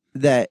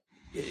that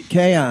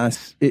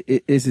chaos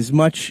is as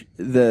much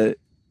the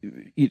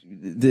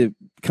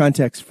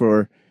context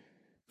for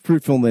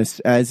fruitfulness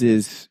as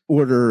is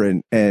order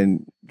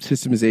and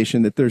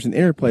systemization, that there's an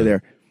interplay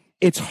there.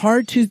 It's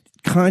hard to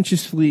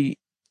consciously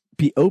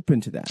be open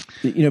to that,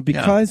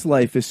 because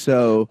life is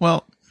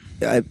so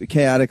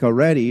chaotic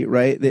already,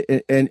 right?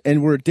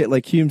 And we're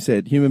like Hume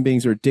said, human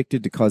beings are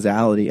addicted to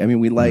causality. I mean,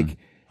 we like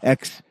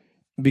X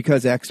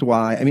because X,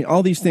 Y. I mean,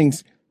 all these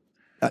things.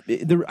 I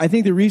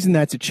think the reason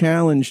that's a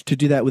challenge to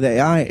do that with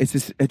AI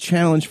is a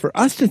challenge for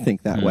us to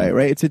think that way,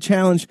 right? It's a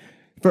challenge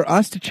for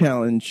us to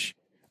challenge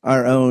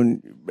our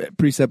own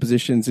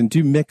presuppositions and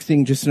do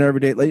mixing just in our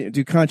everyday,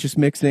 do conscious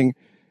mixing,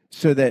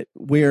 so that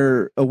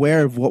we're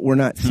aware of what we're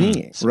not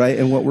seeing, right,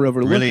 and what we're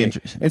overlooking. Really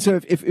interesting. And so,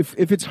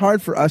 if it's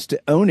hard for us to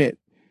own it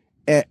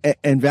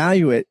and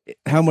value it,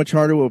 how much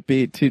harder will it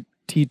be to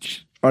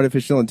teach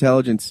artificial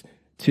intelligence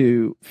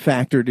to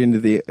factor it into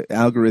the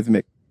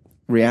algorithmic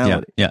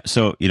reality? Yeah.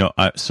 So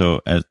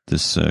so at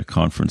this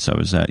conference I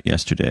was at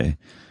yesterday,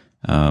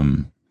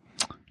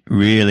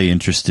 really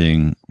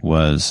interesting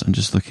was, I'm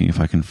just looking if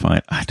I can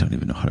find. I don't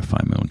even know how to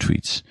find my own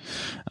tweets.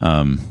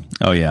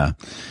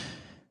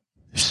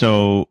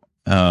 So,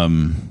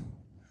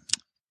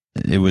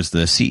 it was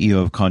the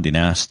CEO of Condé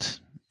Nast,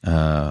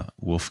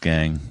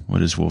 Wolfgang.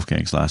 What is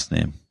Wolfgang's last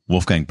name?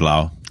 Wolfgang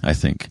Blau, I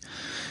think.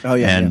 Oh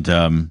yeah.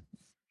 And,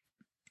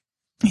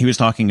 he was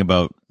talking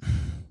about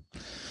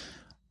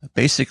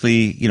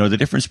basically, the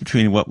difference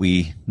between what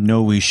we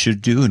know we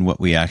should do and what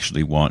we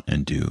actually want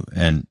and do.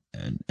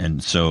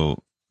 And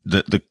so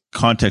the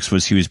context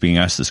was, he was being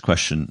asked this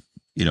question,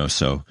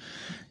 so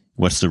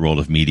what's the role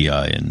of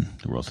media in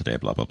the world today,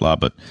 blah, blah, blah.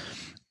 But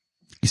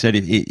he said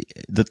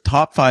the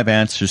top 5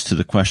 answers to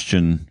the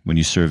question when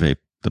you survey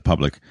the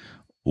public,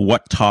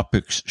 what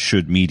topics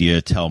should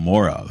media tell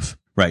more of?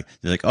 Right.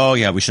 They're like, oh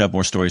yeah, we should have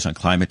more stories on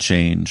climate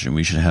change, and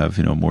we should have,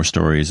 more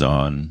stories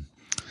on,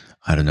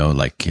 I don't know,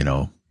 like,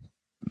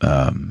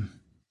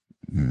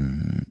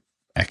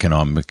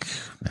 economic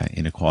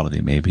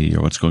inequality maybe,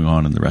 or what's going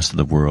on in the rest of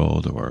the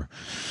world, or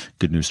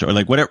good news story,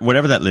 like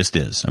whatever that list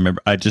is.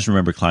 I just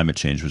remember climate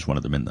change was one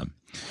of them in them.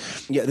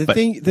 Yeah.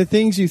 The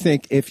things you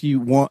think, if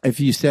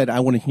you said,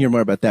 I want to hear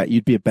more about that,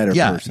 you'd be a better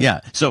person.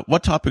 Yeah. So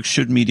what topics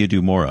should media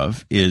do more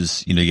of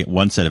is, you get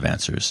one set of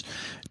answers,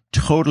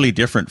 totally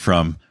different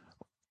from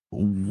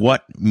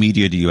what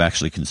media do you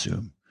actually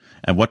consume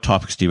and what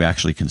topics do you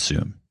actually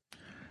consume.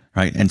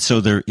 Right. And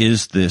so there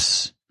is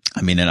this,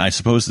 and I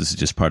suppose this is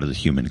just part of the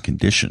human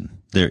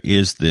condition. There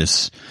is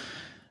this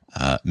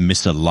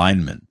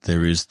misalignment.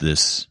 There is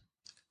this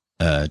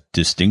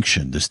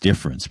distinction, this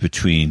difference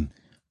between,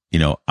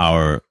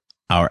 our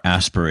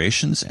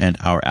aspirations and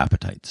our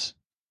appetites.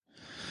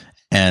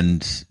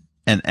 And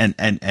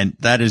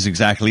that is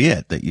exactly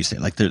it that you say.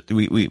 Like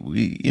we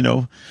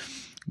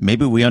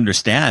maybe we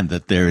understand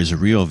that there is a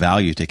real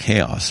value to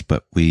chaos,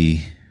 but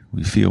we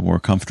feel more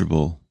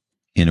comfortable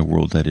in a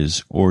world that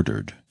is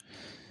ordered.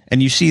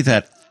 And you see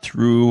that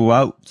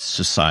throughout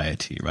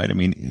society, right?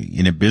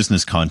 In a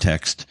business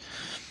context,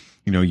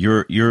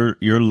 you're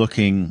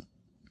looking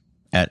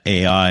at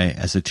AI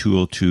as a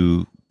tool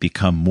to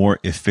become more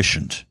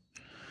efficient,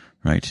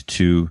 right?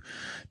 To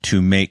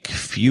make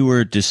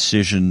fewer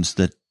decisions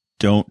that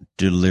don't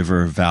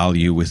deliver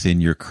value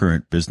within your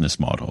current business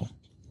model,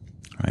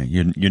 right?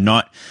 You're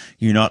not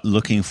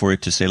looking for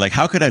it to say, like,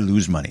 how could I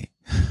lose money?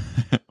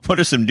 What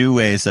are some new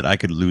ways that I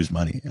could lose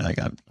money? Like,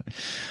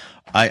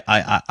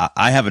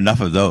 I have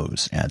enough of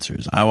those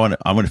answers. I want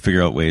to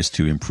figure out ways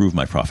to improve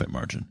my profit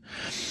margin.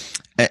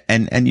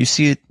 And you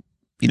see it,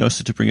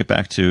 so to bring it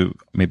back to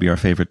maybe our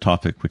favorite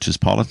topic, which is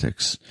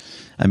politics.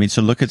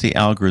 So look at the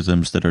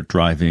algorithms that are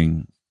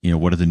driving,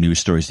 what are the news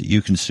stories that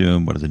you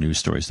consume? What are the news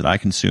stories that I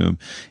consume?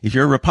 If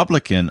you're a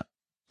Republican,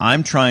 I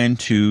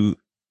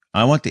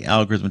want the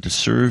algorithm to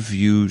serve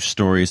you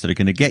stories that are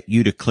going to get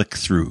you to click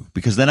through,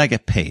 because then I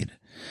get paid.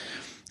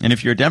 And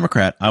if you're a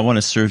Democrat, I want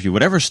to serve you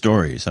whatever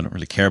stories. I don't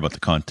really care about the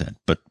content,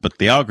 but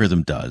the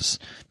algorithm does,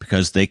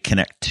 because they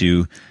connect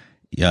to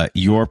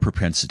your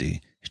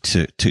propensity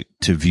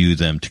to view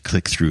them, to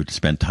click through, to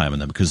spend time on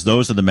them, because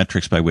those are the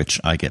metrics by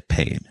which I get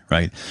paid,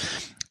 right?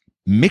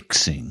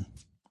 Mixing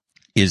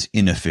is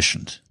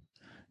inefficient.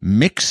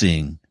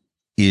 Mixing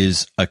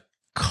is a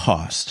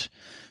cost.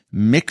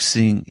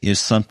 Mixing is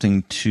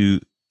something to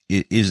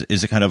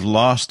is a kind of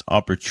lost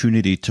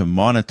opportunity to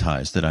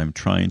monetize that I'm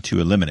trying to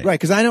eliminate. Right,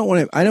 because I don't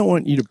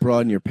want you to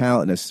broaden your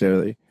palette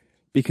necessarily,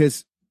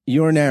 because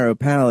your narrow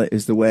palette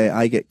is the way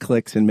I get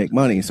clicks and make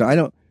money. So I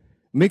don't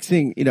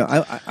mixing,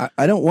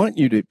 I don't want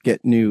you to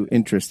get new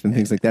interests and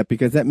things like that,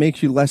 because that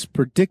makes you less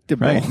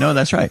predictable. Right. No,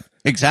 that's right.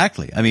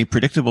 Exactly. I mean,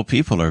 predictable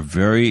people are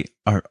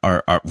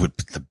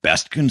the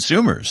best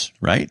consumers,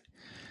 right?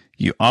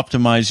 You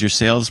optimize your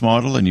sales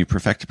model and you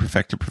perfect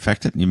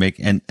it, and you make,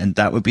 and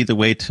that would be the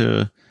way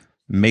to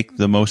make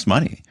the most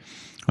money,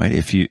 right?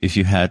 If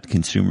you had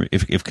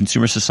if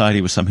consumer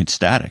society was something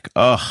static,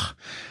 how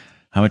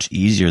much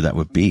easier that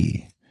would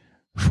be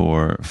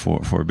for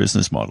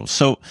business models.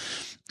 So,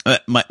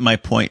 my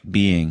point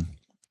being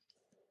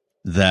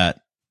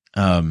that,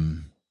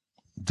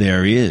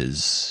 there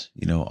is,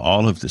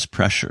 all of this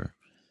pressure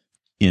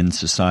in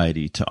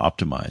society to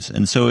optimize.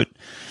 And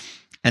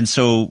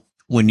so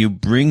when you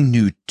bring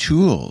new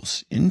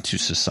tools into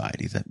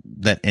society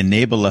that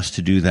enable us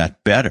to do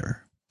that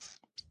better,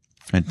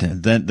 and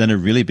then a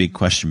really big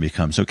question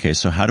becomes, okay,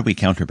 so how do we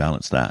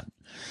counterbalance that?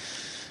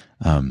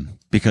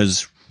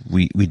 Because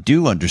we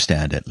do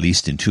understand, at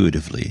least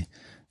intuitively,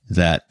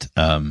 that,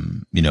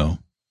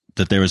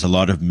 that there is a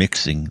lot of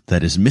mixing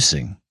that is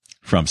missing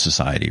from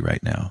society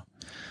right now.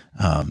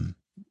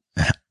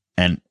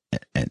 And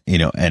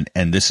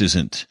this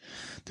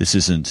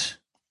isn't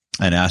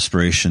an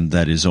aspiration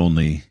that is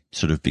only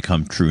sort of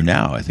become true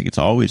now. I think it's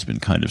always been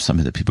kind of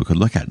something that people could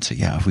look at and say,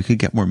 yeah, if we could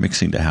get more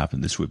mixing to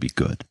happen, this would be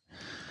good.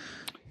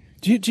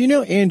 Do you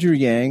know Andrew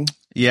Yang?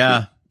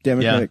 Yeah.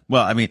 Democratic.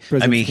 Yeah. Well,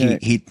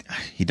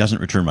 he doesn't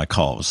return my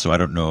calls, so I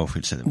don't know if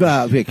it's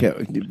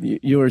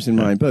yours and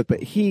mine both.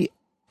 But he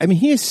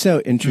is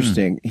so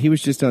interesting. He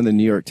was just on the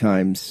New York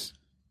Times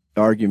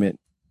argument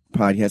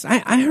podcast.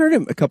 I heard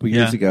him a couple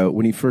years ago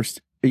when a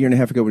year and a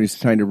half ago when he was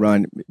trying to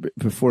run,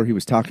 before he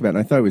was talking about it, and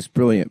I thought it was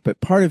brilliant. But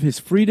part of his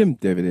freedom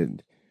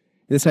dividend,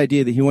 this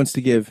idea that he wants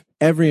to give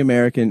every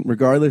American,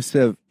 regardless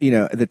of,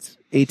 that's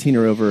 18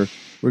 or over,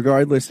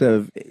 regardless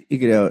of,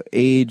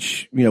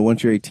 age,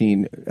 once you're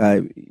 18,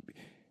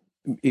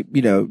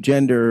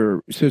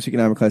 gender,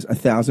 socioeconomic class,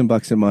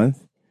 $1,000 a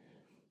month.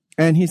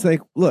 And he's like,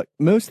 look,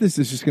 most of this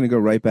is just going to go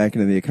right back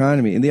into the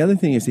economy. And the other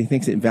thing is he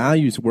thinks it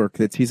values work.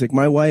 He's like,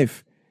 my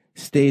wife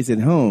stays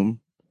at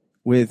home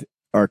with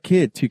our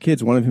two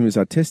kids, one of whom is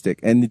autistic,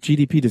 and the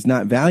GDP does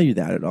not value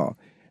that at all.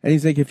 And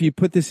he's like, if you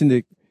put this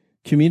into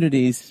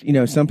communities,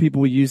 some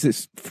people will use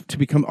this to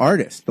become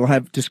artists. They'll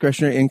have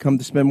discretionary income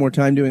to spend more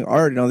time doing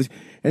art and all this.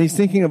 And he's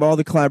thinking of all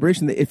the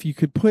collaboration that if you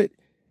could put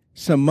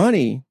some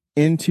money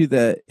into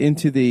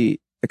the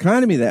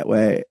economy that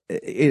way,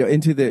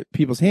 into the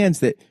people's hands,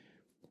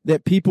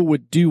 that people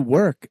would do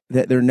work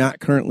that they're not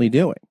currently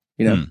doing,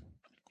 And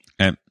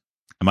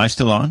am I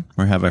still on,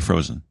 or have I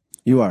frozen?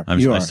 You are. I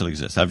still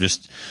exist.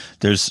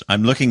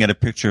 I'm looking at a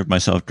picture of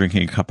myself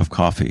drinking a cup of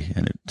coffee,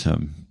 and it,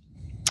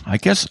 I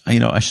guess,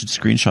 I should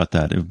screenshot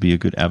that. It would be a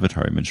good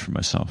avatar image for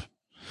myself.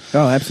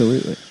 Oh,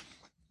 absolutely.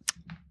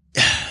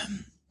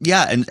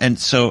 Yeah. And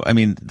so,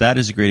 that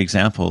is a great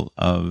example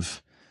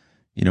of,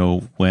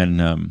 when,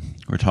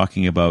 we're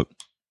talking about,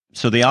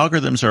 so the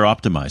algorithms are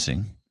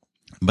optimizing,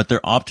 but they're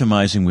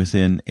optimizing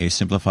within a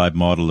simplified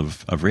model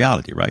of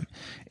reality, right?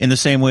 In the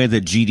same way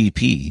that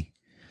GDP,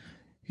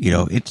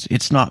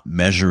 it's not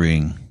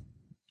measuring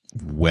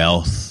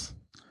wealth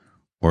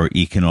or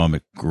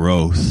economic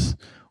growth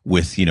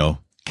with,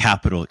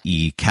 capital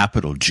E,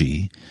 capital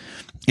G.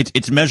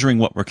 It's measuring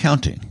what we're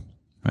counting,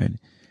 right?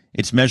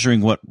 It's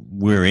measuring what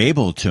we're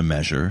able to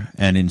measure,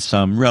 and in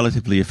some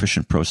relatively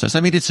efficient process.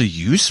 It's a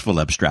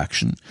useful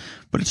abstraction,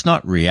 but it's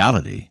not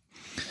reality.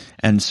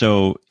 And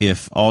so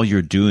if all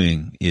you're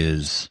doing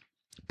is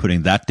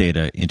putting that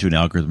data into an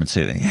algorithm and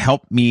saying,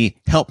 help me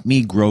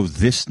grow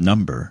this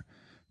number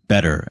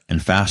better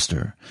and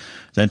faster,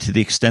 then to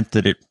the extent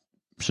that it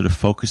sort of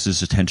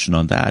focuses attention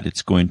on that,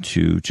 it's going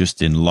to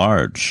just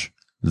enlarge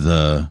it's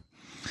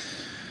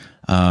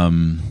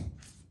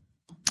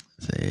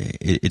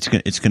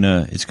going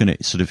to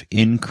sort of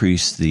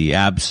increase the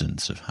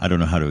absence of, I don't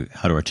know how to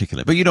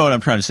articulate, but you know what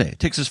I'm trying to say. It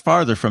takes us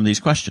farther from these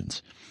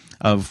questions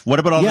of what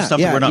about all the stuff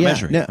that we're not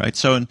measuring, right?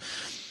 So,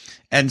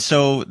 and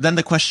so then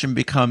the question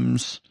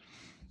becomes,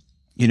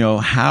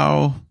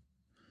 so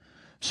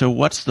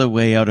what's the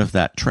way out of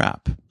that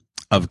trap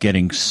of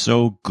getting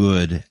so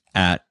good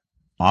at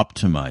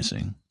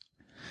optimizing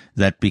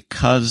that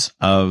because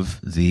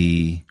of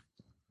the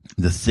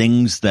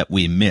things that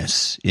we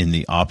miss in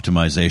the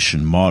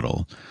optimization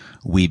model,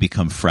 we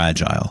become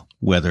fragile,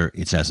 whether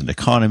it's as an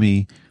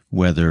economy,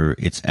 whether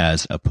it's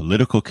as a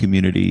political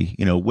community,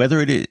 whether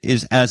it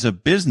is as a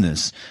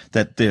business,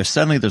 that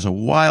there's a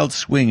wild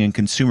swing in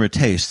consumer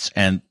tastes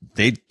and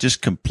they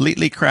just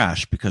completely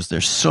crash because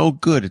they're so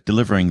good at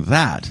delivering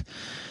that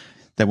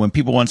when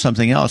people want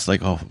something else,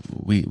 like, oh,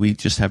 we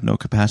just have no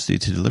capacity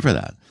to deliver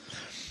that.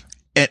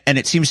 And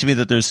it seems to me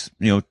that there's,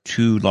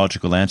 two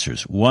logical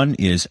answers. One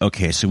is,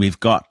 okay, so we've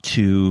got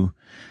to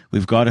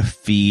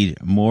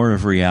feed more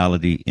of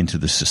reality into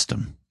the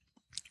system,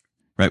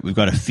 right? We've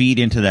got to feed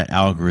into that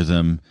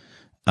algorithm,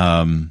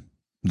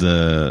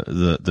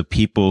 the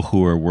people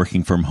who are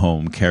working from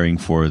home, caring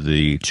for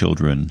the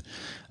children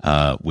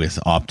with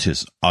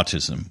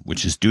autism,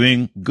 which is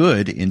doing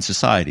good in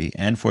society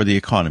and for the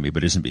economy,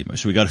 but isn't being measured.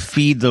 So we got to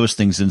feed those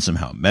things in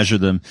somehow, measure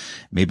them.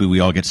 Maybe we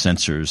all get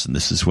sensors, and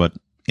this is what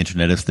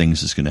Internet of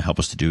Things is going to help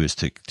us to do, is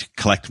to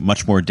collect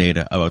much more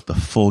data about the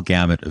full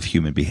gamut of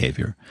human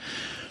behavior.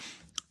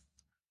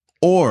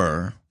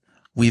 Or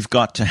we've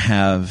got to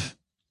have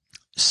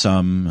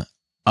some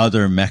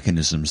other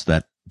mechanisms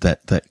that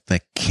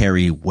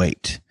carry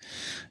weight,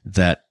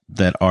 that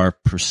are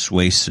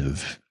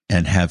persuasive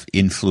and have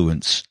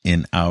influence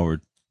in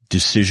our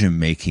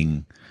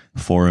decision-making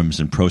forums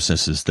and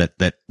processes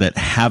that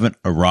haven't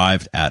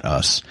arrived at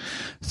us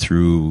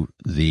through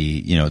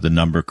the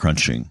number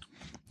crunching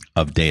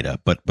of data,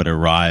 but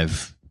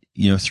arrive,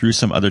 through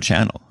some other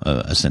channel,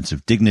 a sense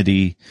of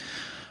dignity,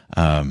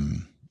 a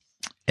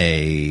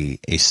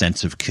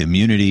sense of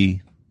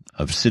community,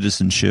 of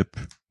citizenship,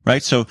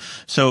 right? So,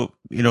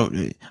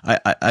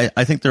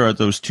 I think there are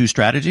those two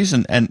strategies,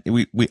 and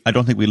I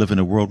don't think we live in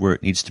a world where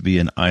it needs to be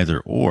an either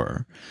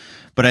or,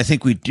 but I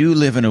think we do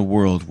live in a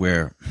world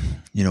where,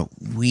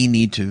 we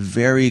need to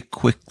very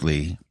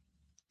quickly,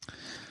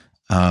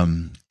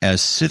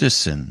 as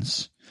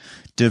citizens,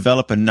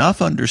 develop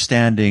enough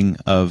understanding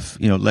of,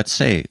 let's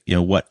say,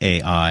 what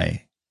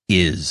AI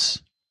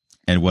is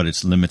and what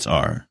its limits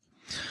are,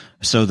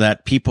 so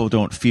that people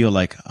don't feel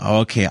like, oh,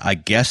 okay, I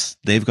guess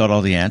they've got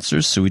all the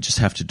answers, so we just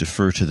have to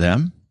defer to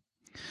them.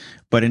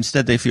 But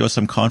instead they feel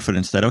some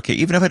confidence that, okay,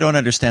 even if I don't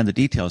understand the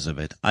details of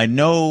it, I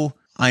know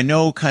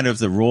kind of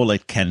the role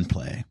it can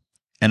play,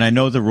 and I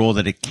know the role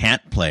that it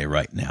can't play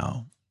right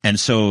now. And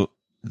so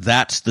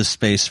that's the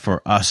space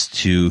for us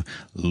to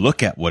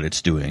look at what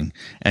it's doing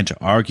and to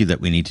argue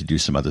that we need to do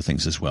some other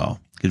things as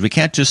well. Because we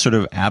can't just sort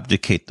of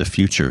abdicate the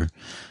future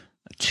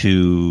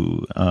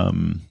to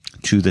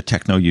the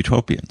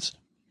techno-utopians.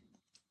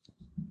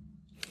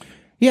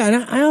 Yeah,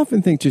 and I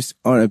often think, just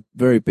on a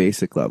very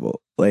basic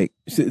level, like,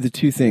 so the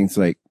two things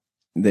like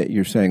that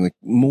you're saying, like,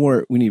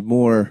 we need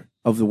more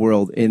of the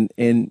world in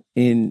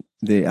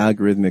the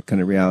algorithmic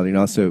kind of reality, and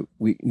also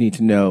we need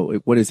to know,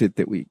 like, what is it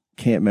that we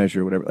can't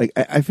measure, or whatever. Like,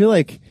 I feel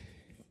like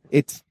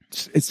it's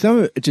some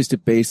of it, just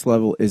at base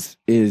level,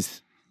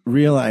 is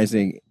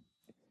realizing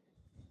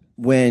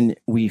when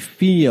we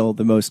feel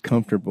the most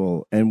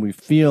comfortable and we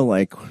feel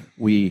like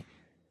we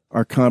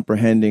are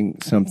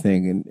comprehending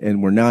something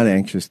and we're not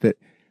anxious, that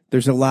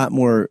there's a lot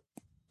more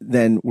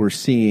than we're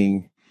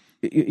seeing,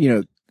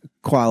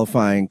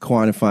 qualifying,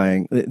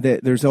 quantifying,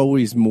 that there's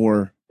always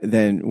more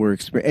than we're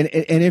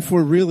experiencing. And if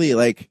we're really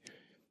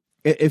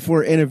if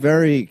we're in a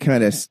very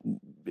kind of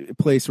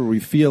place where we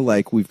feel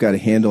like we've got a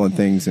handle on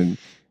things and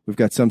we've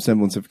got some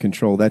semblance of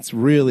control, that's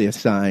really a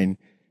sign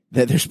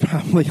that there's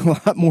probably a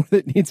lot more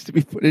that needs to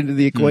be put into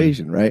the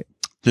equation, right?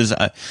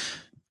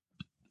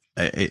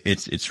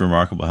 It's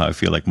remarkable how I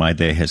feel like my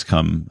day has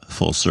come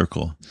full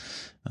circle,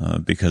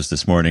 because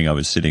this morning I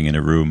was sitting in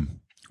a room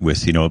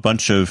with a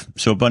bunch of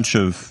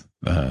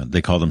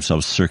they call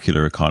themselves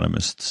circular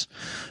economists.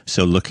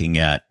 So looking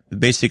at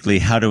basically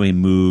how do we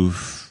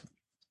move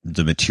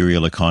the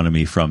material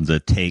economy from the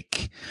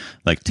take,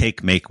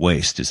 make,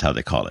 waste is how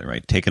they call it,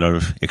 right? Take it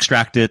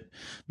extract it,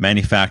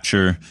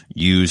 manufacture,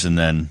 use, and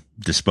then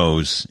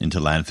dispose into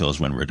landfills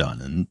when we're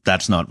done. And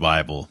that's not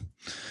viable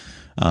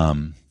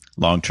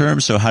long term.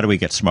 So how do we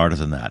get smarter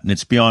than that? And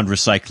it's beyond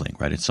recycling,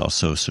 right? It's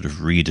also sort of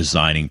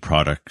redesigning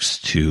products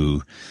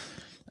to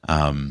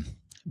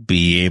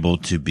be able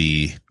to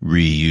be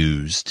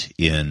reused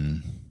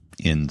in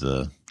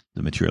the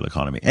material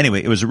economy.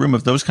 Anyway, it was a room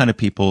of those kind of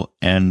people,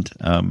 and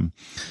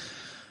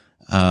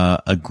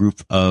a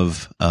group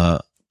of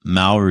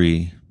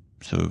Maori,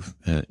 so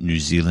New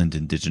Zealand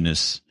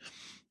indigenous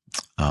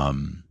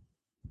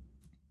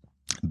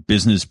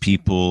business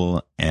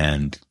people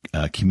and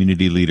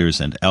community leaders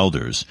and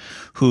elders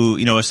who,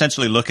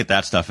 essentially look at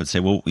that stuff and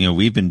say, well,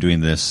 we've been doing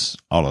this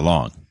all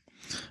along.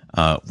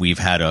 We've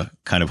had a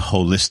kind of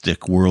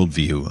holistic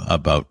worldview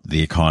about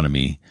the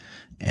economy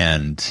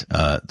and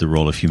the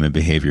role of human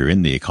behavior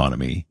in the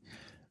economy,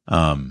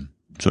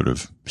 sort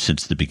of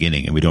since the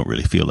beginning, and we don't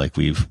really feel like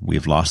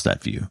we've lost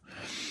that view.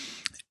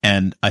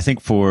 And I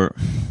think for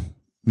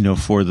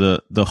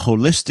the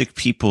holistic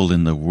people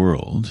in the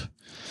world,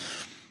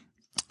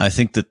 I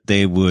think that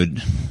they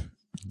would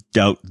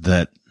doubt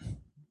that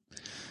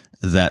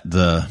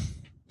the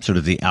sort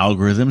of the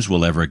algorithms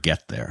will ever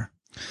get there,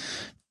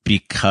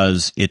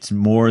 because it's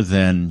more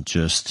than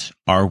just,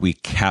 are we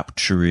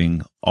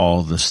capturing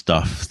all the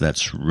stuff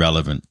that's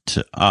relevant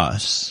to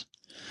us?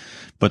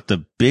 But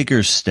the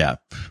bigger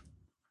step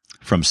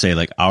from, say,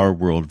 like our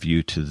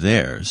worldview to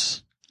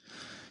theirs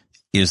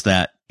is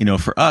that,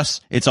 for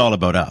us, it's all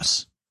about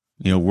us.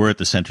 We're at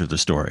the center of the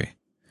story.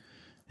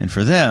 And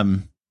for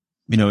them,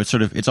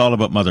 it's all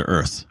about Mother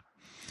Earth.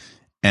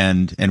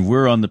 And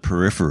we're on the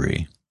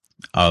periphery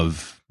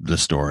of the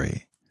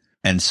story.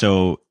 And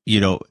so,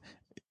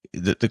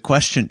 the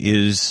question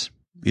is,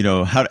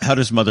 how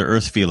does Mother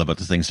Earth feel about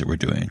the things that we're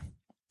doing?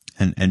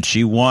 And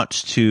she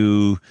wants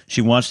to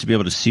be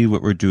able to see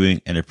what we're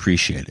doing and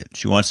appreciate it.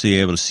 She wants to be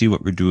able to see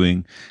what we're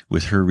doing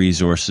with her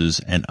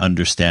resources and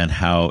understand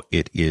how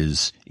it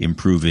is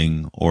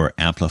improving or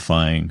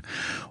amplifying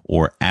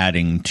or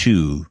adding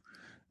to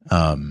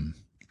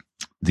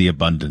the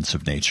abundance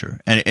of nature.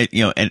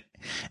 And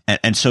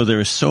so there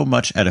is so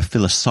much at a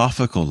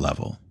philosophical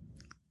level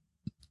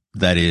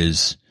that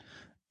is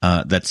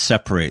that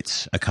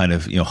separates a kind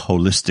of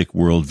holistic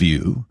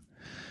worldview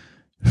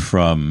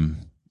from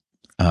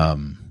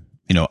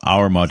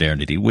our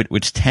modernity,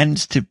 which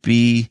tends to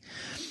be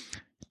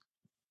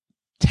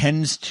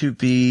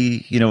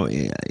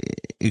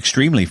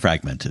extremely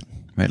fragmented,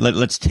 right?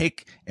 Let's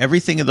take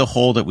everything in the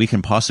whole that we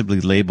can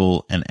possibly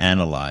label and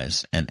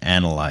analyze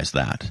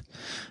that.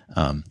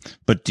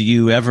 But do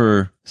you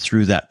ever,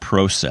 through that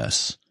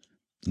process,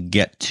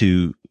 get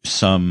to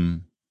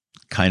some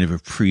kind of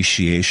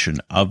appreciation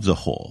of the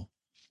whole?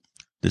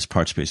 This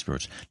part-space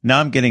approach. Now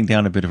I'm getting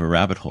down a bit of a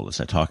rabbit hole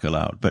as I talk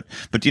aloud, but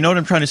do you know what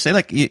I'm trying to say?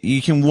 Like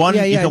you can wonder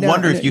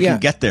if you can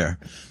get there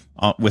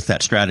with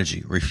that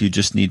strategy, or if you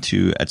just need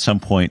to at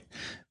some point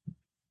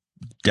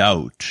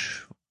doubt,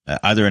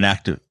 either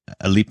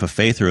a leap of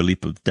faith or a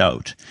leap of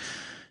doubt,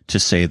 to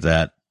say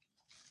that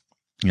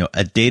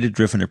a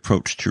data-driven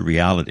approach to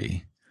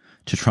reality,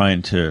 to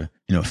trying to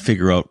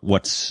figure out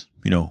what is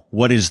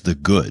the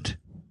good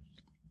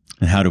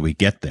and how do we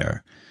get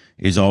there,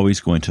 is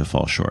always going to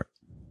fall short.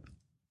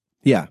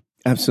 Yeah,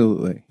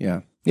 absolutely.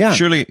 Yeah. Yeah.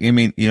 Surely, I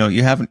mean,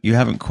 you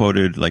haven't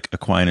quoted like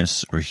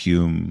Aquinas or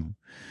Hume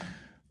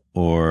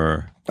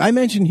or I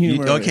mentioned Hume.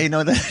 Okay,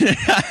 no,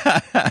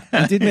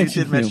 I did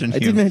mention Hume. I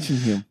did mention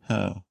Hume.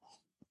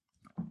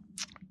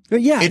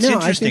 But yeah, it's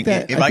interesting.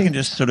 I think I can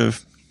just sort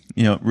of,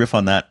 riff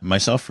on that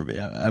myself for a bit.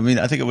 I mean,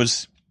 I think it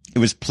was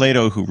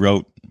Plato who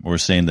wrote, or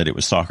saying that it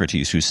was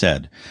Socrates who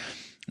said,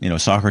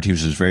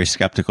 Socrates was very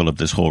skeptical of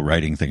this whole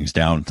writing things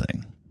down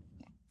thing.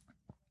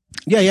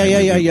 Yeah.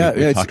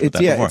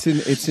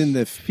 It's in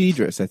the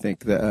Phaedrus, I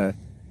think.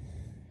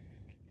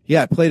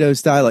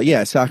 Plato's dialogue.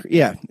 It's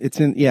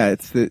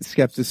the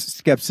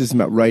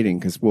skepticism about writing,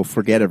 because we'll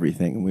forget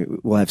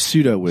everything. We'll have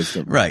pseudo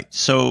wisdom. Right.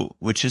 So,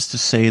 which is to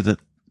say that,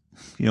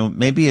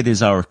 maybe it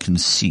is our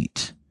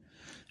conceit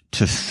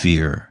to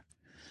fear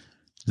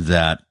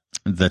that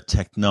the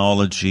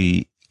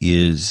technology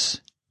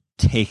is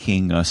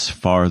taking us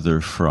farther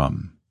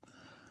from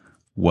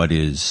what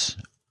is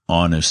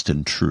honest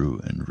and true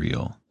and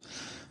real.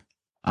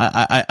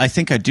 I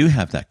think I do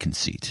have that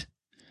conceit,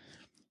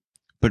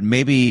 but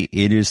maybe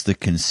it is the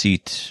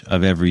conceit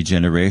of every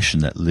generation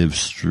that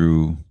lives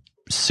through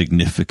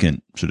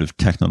significant sort of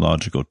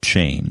technological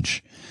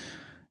change,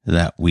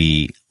 that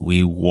we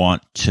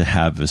want to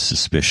have a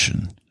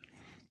suspicion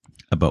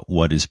about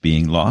what is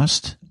being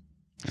lost,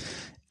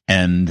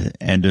 and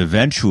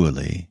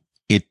eventually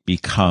it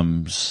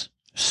becomes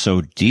so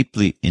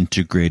deeply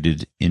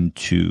integrated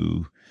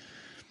into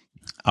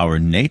our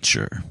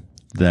nature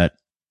that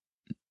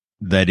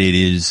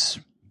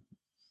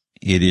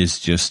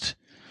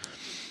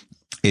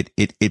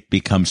it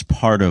becomes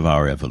part of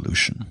our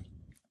evolution.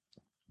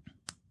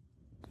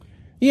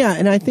 Yeah,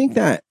 and I think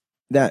that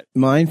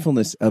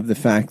mindfulness of the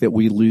fact that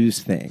we lose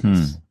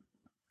things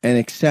and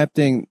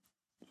accepting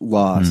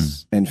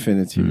loss and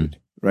finitude,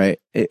 right?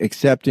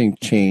 Accepting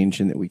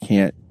change, and that we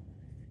can't,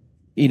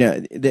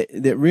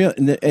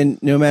 and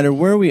no matter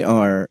where we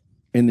are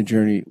in the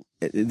journey,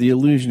 the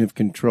illusion of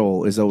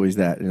control is always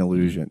an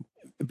illusion.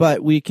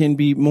 But we can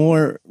be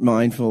more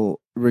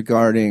mindful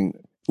regarding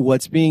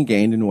what's being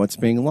gained and what's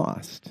being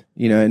lost,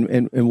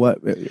 and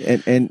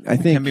I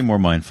think can be more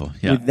mindful.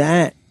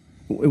 Yeah.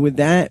 With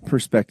that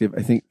perspective,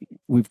 I think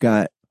we've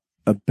got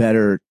a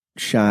better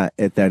shot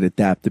at that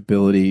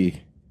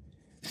adaptability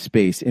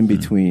space in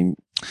between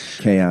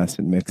chaos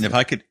and mix. And if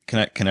I could,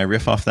 can I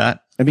riff off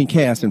that? I mean,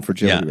 chaos and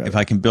fragility. Yeah. If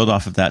I can build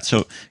off of that.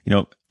 So,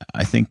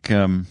 I think,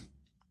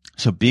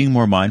 so being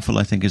more mindful,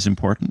 I think, is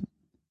important.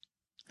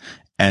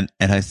 And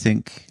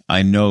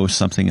I know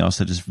something else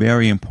that is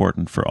very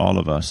important for all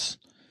of us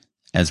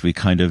as we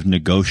kind of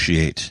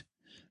negotiate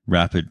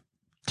rapid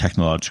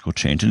technological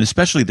change, and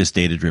especially this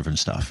data-driven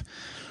stuff,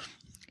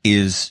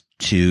 is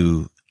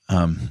to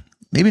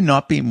maybe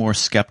not be more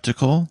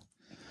skeptical,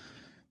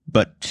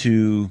 but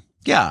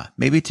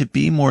maybe to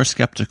be more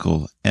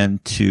skeptical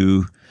and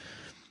to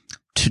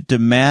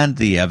demand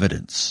the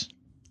evidence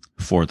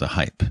for the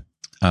hype,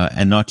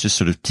 and not just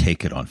sort of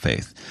take it on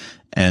faith.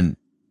 And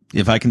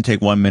if I can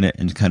take 1 minute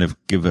and kind of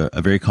give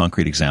a very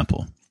concrete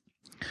example.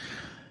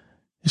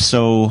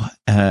 So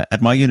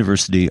at my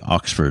university,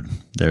 Oxford,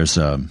 there's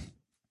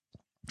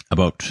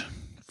about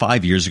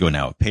 5 years ago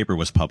now, a paper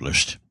was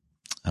published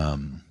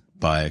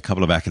by a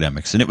couple of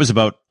academics, and it was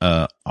about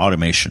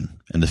automation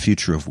and the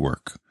future of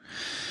work.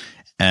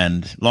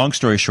 And long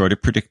story short,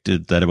 it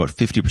predicted that about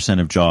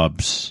 50% of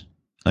jobs,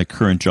 like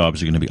current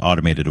jobs, are going to be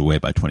automated away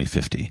by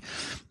 2050.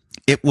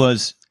 It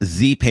was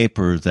the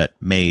paper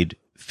that made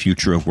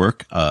future of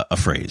work a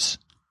phrase.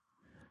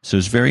 So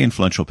it's a very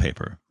influential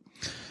paper.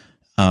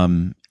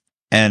 And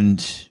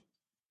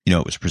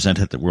it was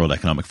presented at the World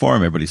Economic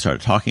Forum. Everybody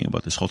started talking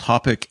about this whole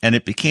topic, and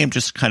it became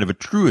just kind of a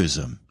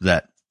truism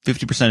that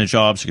 50% of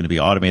jobs are going to be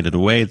automated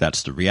away.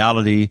 That's the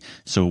reality.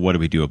 So what do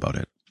we do about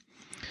it?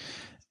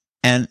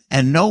 And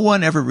no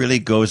one ever really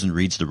goes and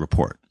reads the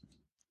report.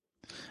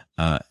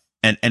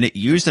 And it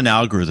used an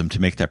algorithm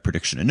to make that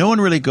prediction. And no one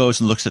really goes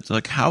and looks at,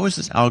 like, how is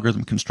this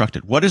algorithm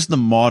constructed? What is the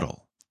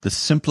model, the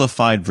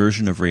simplified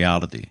version of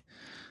reality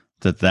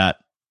that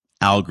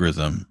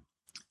algorithm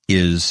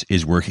is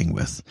working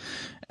with?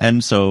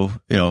 And so,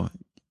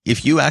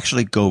 if you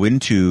actually go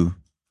into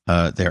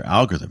their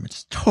algorithm,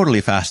 it's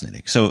totally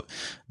fascinating. So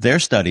their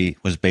study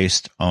was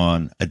based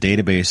on a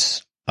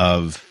database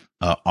of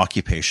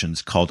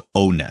occupations called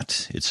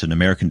ONET. It's an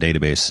American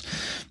database.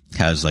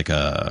 Has like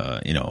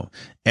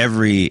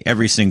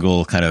every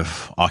single kind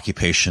of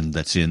occupation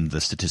that's in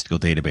the statistical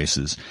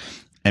databases.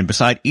 And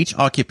beside each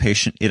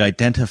occupation, it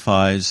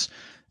identifies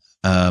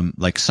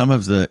like some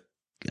of the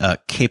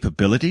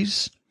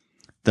capabilities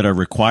that are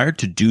required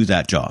to do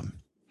that job.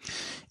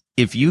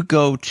 If you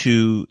go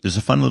to, there's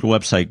a fun little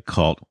website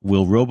called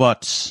Will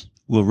Robots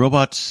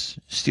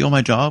Steal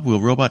My Job? Will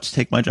Robots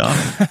Take My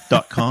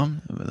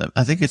Job.com?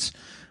 I think it's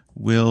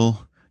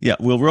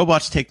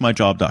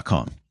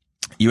willrobotstakemyjob.com.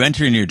 You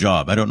enter in your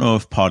job. I don't know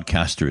if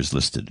podcaster is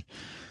listed.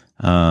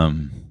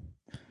 No.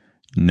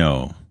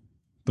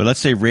 But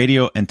let's say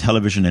radio and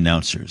television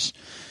announcers.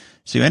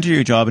 So you enter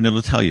your job and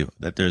it'll tell you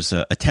that there's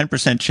a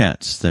 10%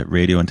 chance that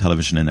radio and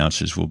television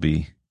announcers will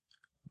be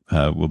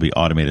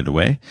automated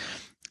away.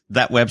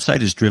 That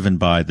website is driven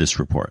by this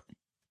report.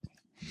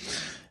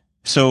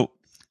 So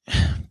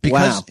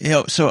because,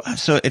 so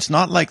it's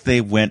not like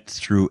they went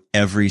through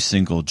every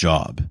single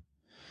job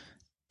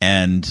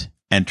and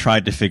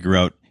tried to figure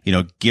out,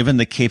 given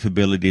the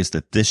capabilities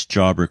that this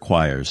job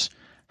requires,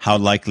 how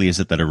likely is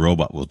it that a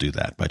robot will do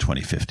that by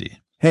 2050?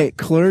 Hey,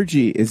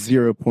 clergy is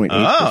 0.8%.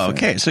 Oh,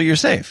 okay. So you're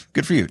safe.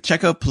 Good for you.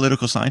 Check out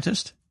Political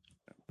Scientist.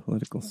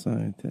 Political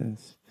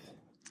Scientist.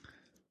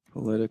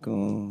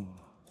 4%.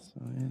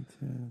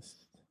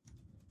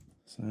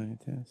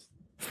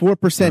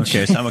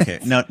 Okay, so I'm okay.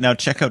 Now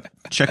check out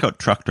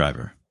Truck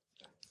Driver.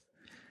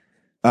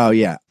 Oh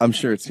yeah, I'm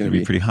sure it's going to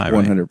be pretty high,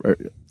 100. Right?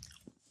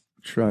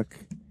 Truck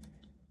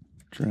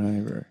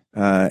Driver,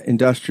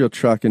 industrial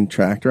truck and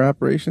tractor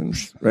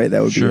operations, right?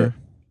 That would be it.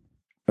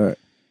 All right.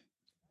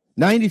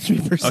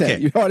 93%. Okay.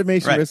 Your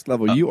automation risk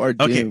level. You are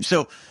doomed. Okay.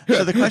 So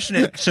the question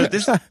is,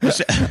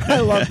 I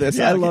love this.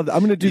 Yeah, I love that.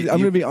 I'm going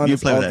to be on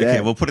this all day.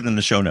 Okay. We'll put it in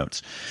the show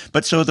notes.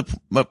 But so the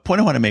point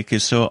I want to make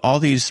is, so all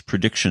these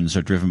predictions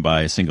are driven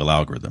by a single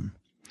algorithm.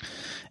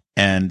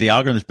 And the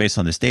algorithm is based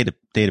on this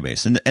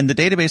database. And the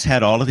database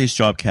had all of these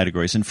job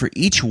categories. And for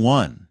each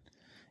one,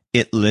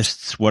 it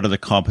lists what are the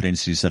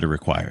competencies that are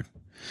required.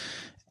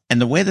 And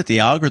the way that the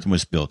algorithm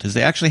was built is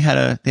they actually had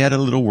a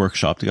little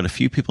workshop. They got a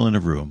few people in a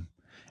room,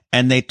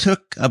 and they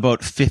took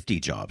about 50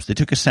 jobs. They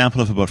took a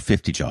sample of about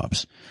 50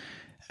 jobs,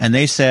 and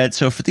they said,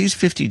 so for these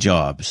 50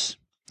 jobs,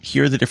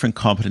 here are the different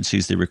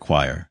competencies they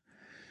require.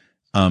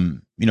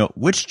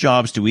 Which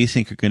jobs do we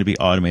think are going to be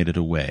automated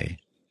away?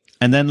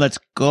 And then let's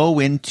go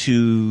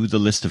into the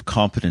list of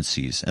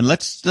competencies, and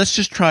let's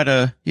just try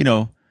to,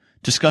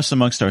 discuss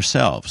amongst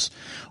ourselves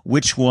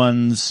which are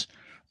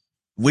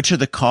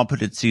the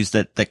competencies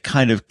that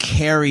kind of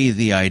carry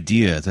the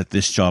idea that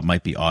this job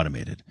might be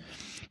automated.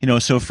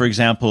 So for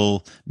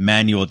example,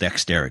 manual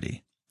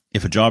dexterity.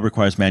 If a job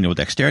requires manual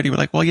dexterity, we're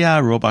like, well, yeah,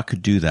 a robot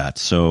could do that.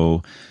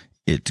 So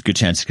it's a good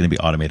chance it's going to be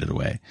automated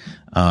away.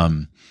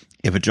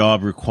 If a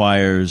job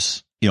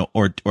requires,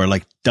 or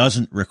like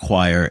doesn't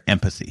require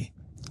empathy,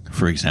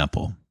 for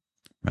example,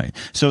 right?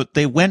 So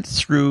they went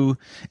through,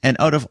 and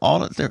out of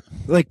all of their,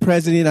 like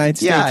President of the United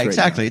States, yeah,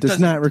 exactly. It does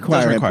not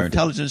require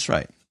intelligence,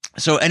 right?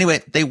 So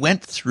anyway, they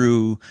went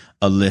through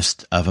a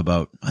list of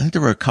about, I think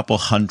there were a couple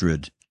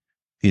hundred,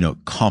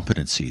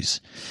 competencies,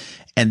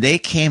 and they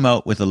came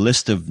out with a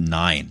list of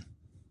nine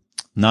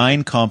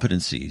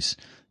competencies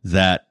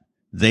that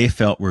they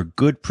felt were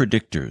good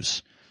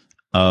predictors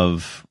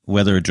of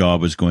whether a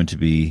job was going to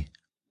be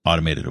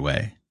automated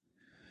away.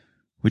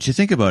 Which, you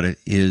think about it,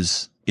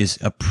 is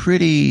a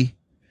pretty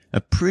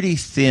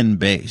thin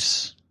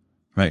base,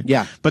 right?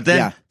 Yeah. But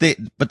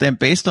then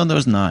based on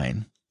those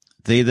nine,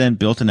 they then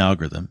built an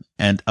algorithm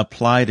and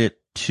applied it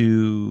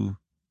to,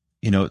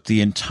 the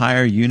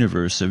entire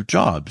universe of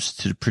jobs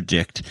to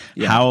predict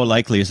how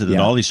likely is it that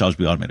all these jobs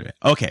will be automated.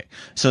 Okay.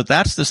 So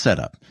that's the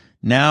setup.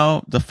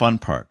 Now the fun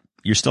part.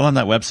 You're still on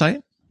that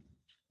website?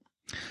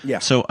 Yeah.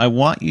 So I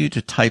want you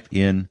to type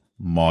in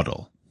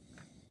model.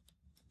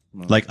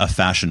 Like a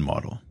fashion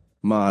model.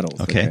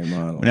 Models. Okay.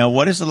 Model. Now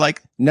what is it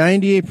like?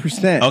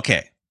 98%.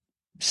 Okay.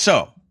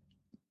 So,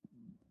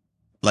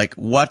 like,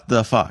 what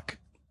the fuck?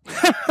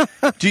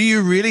 Do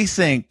you really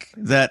think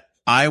that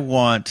I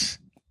want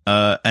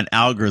an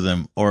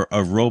algorithm or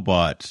a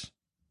robot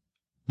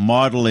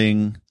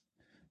modeling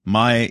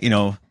my,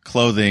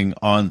 clothing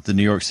on the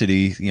New York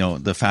City,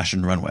 the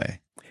fashion runway?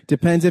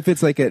 Depends if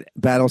it's like a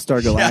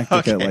Battlestar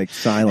Galactica, like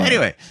Cylon.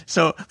 Anyway,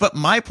 but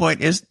my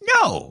point is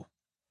no.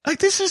 Like,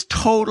 this is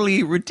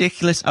totally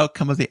ridiculous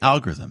outcome of the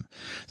algorithm,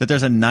 that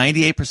there's a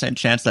 98%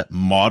 chance that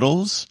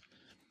models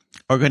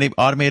are going to be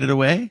automated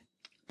away.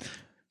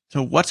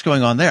 So what's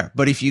going on there?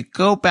 But if you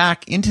go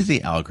back into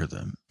the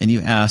algorithm and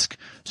you ask,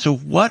 so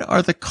what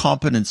are the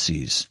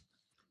competencies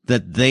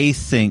that they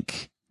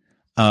think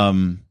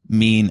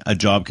mean a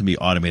job can be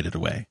automated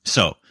away?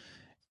 So,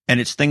 and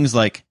it's things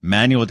like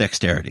manual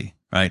dexterity,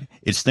 right?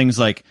 It's things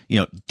like,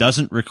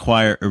 doesn't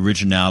require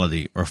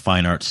originality or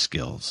fine arts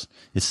skills.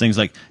 It's things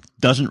like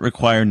doesn't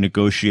require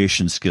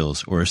negotiation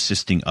skills or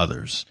assisting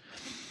others.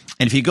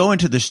 And if you go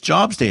into this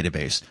jobs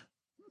database,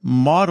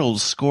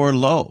 models score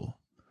low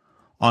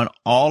on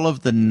all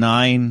of the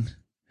 9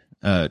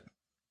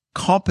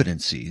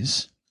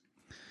 competencies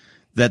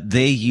that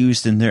they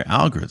used in their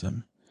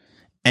algorithm.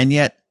 And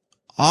yet,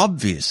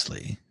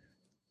 obviously,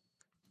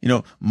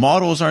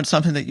 models aren't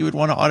something that you would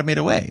want to automate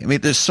away. I mean,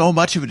 there's so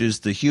much of it is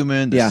the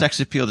human, the sex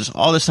appeal, there's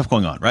all this stuff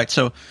going on, right?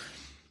 So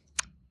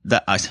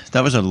that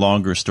was a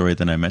longer story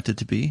than I meant it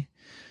to be.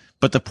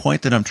 But the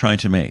point that I'm trying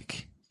to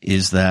make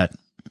is that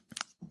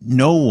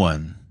no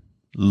one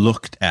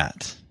looked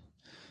at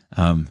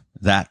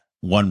that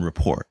one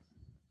report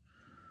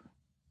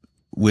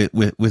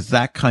with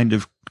that kind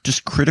of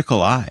just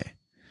critical eye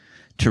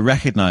to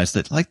recognize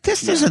that, like,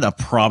 this isn't a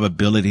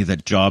probability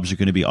that jobs are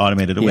going to be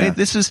automated away. Yeah.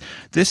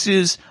 This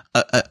is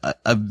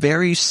a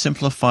very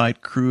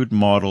simplified, crude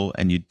model,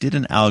 and you did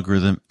an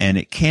algorithm, and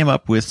it came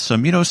up with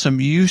some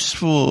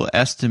useful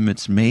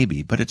estimates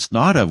maybe, but it's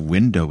not a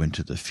window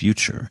into the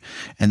future.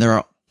 And there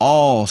are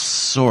all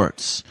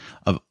sorts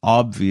of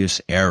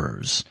obvious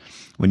errors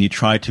when you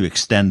try to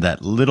extend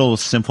that little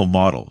simple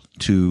model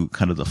to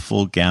kind of the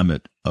full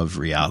gamut of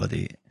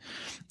reality.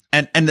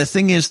 And the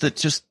thing is that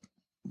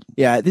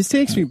this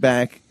takes me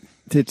back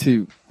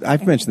to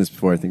I've mentioned this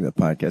before, I think, in the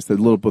podcast, the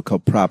little book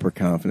called Proper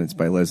Confidence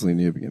by Leslie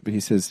Newbigin. But he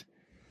says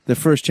the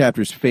first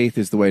chapter is faith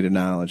is the way to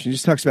knowledge. And he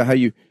just talks about how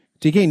to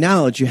gain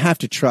knowledge, you have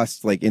to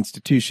trust like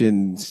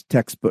institutions,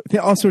 textbook,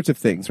 all sorts of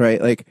things,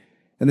 right? Like,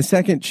 and the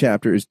second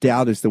chapter is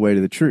doubt is the way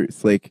to the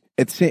truth. Like,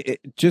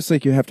 just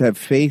like you have to have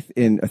faith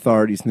in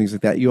authorities and things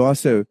like that, you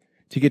also,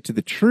 to get to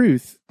the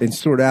truth and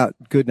sort out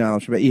good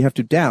knowledge about it, you have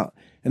to doubt.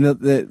 And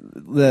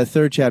the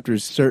third chapter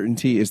is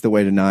certainty is the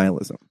way to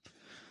nihilism.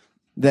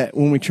 That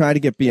when we try to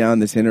get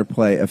beyond this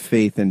interplay of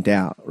faith and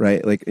doubt,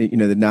 right? Like,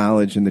 the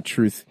knowledge and the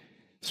truth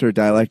sort of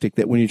dialectic,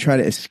 that when you try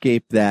to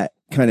escape that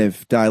kind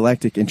of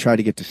dialectic and try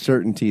to get to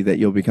certainty, that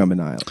you'll become a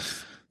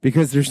nihilist.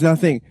 Because there's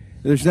nothing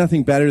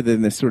better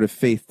than this sort of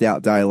faith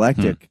doubt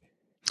dialectic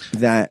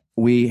that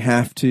we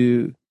have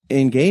to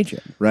engage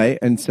in, right?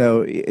 And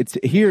so it's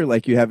here,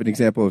 like, you have an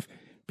example of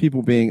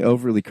people being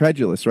overly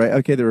credulous, right?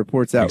 Okay, the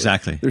report's out.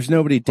 Exactly. There's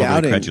nobody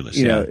doubting,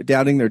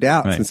 doubting their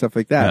doubts and stuff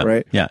like that,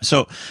 right? Yeah.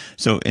 So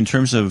in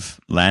terms of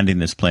landing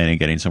this plane and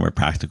getting somewhere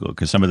practical,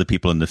 because some of the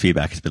people in the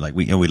feedback has been like,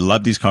 we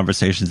love these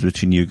conversations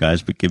between you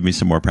guys, but give me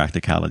some more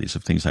practicalities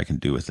of things I can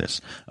do with this.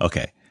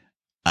 Okay.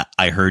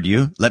 I heard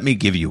you. Let me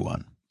give you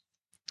one.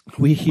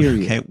 We hear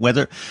you.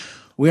 Okay.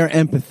 We are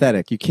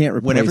empathetic. You can't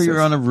replace whenever you're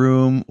us. on a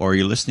room or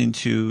you're listening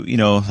to,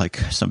 like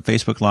some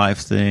Facebook Live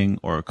thing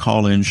or a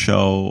call-in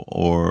show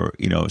or,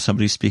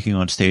 somebody speaking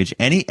on stage,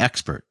 any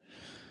expert,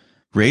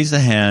 raise a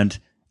hand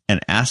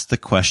and ask the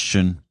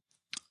question,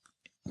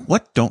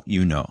 what don't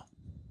you know?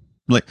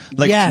 Like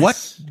yes.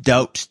 What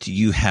doubts do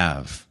you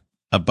have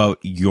about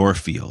your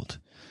field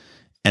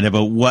and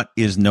about what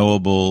is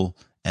knowable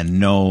and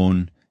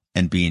known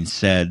and being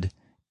said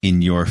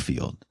in your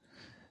field?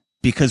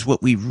 Because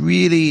what we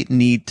really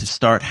need to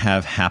start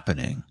have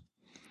happening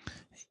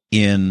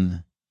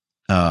in,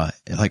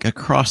 like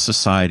across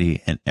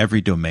society and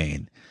every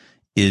domain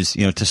is,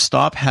 to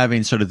stop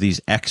having sort of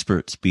these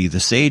experts be the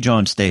sage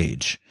on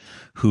stage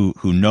who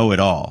know it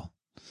all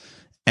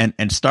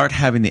and start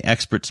having the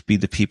experts be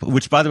the people,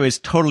 which by the way is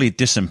totally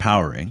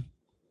disempowering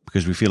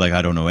because we feel like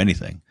I don't know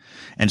anything,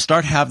 and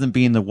start have them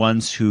being the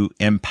ones who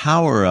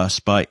empower us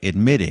by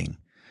admitting,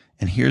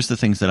 and here's the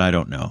things that I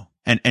don't know.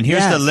 And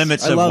here's the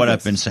limits of what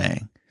I've been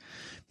saying.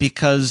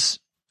 Because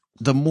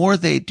the more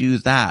they do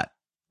that,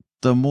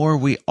 the more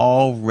we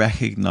all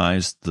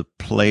recognize the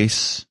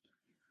place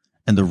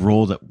and the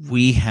role that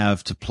we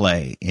have to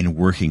play in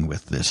working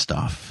with this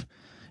stuff,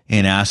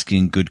 in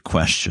asking good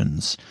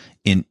questions,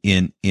 in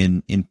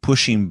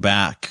pushing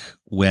back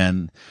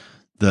when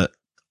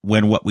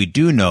what we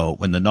do know,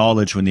 when the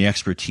knowledge, when the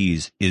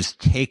expertise is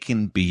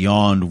taken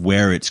beyond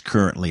where it's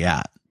currently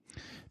at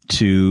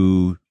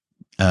to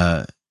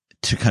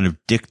kind of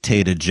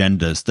dictate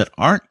agendas that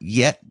aren't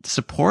yet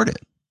supported,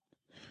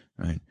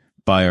 right,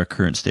 by our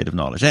current state of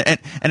knowledge. And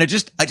I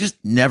just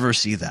never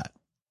see that.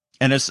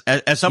 And as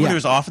somebody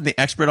who's often the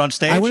expert on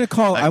stage, I want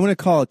to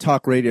call a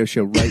talk radio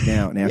show right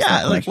now and ask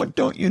that question. What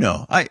don't you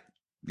know? I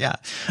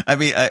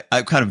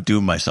kind of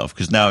doomed myself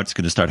because now it's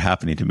going to start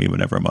happening to me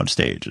whenever I'm on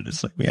stage. And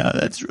it's like,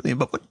 that's really,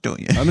 but what don't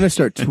you know? I'm going to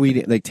start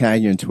tweeting, like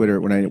tagging you on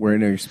Twitter when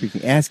you're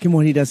speaking. Ask him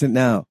what he doesn't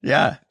know.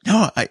 Yeah.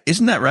 No,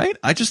 isn't that right?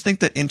 I just think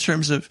that in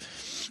terms of,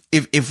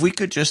 if we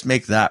could just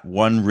make that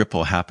one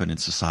ripple happen in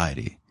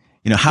society,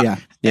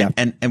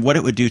 and what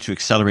it would do to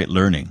accelerate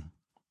learning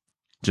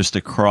just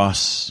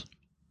across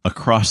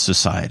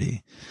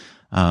society,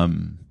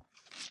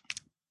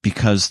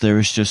 because there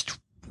is just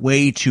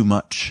way too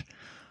much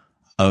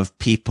of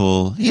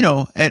people, you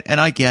know,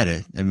 and I get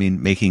it. I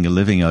mean, making a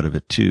living out of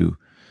it too,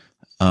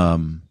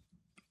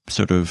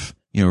 sort of,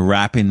 you know,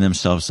 wrapping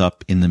themselves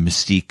up in the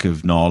mystique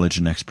of knowledge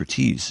and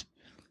expertise.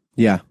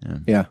 Yeah.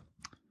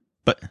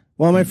 But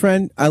well, my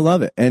friend, I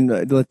love it.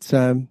 And let's,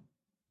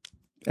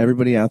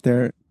 everybody out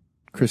there,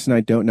 Chris and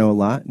I don't know a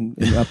lot.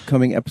 In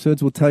upcoming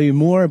episodes, we'll tell you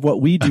more of what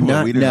we do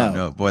not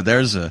know. Boy,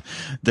 there's a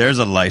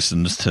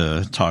license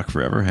to talk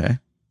forever. Hey,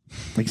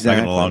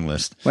 exactly. I got a long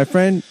list. My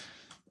friend,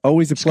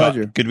 always a Scott,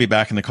 pleasure. Good to be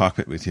back in the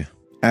cockpit with you.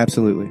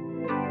 Absolutely.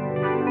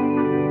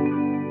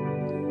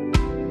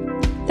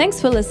 Thanks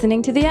for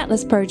listening to the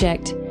Atlas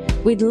Project.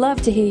 We'd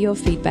love to hear your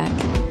feedback.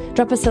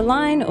 Drop us a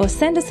line or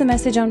send us a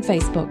message on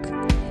Facebook.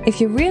 If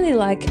you really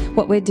like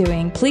what we're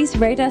doing, please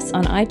rate us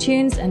on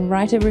iTunes and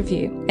write a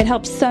review. It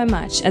helps so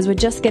much as we're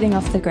just getting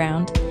off the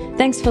ground.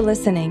 Thanks for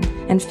listening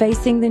and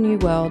facing the new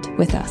world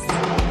with us.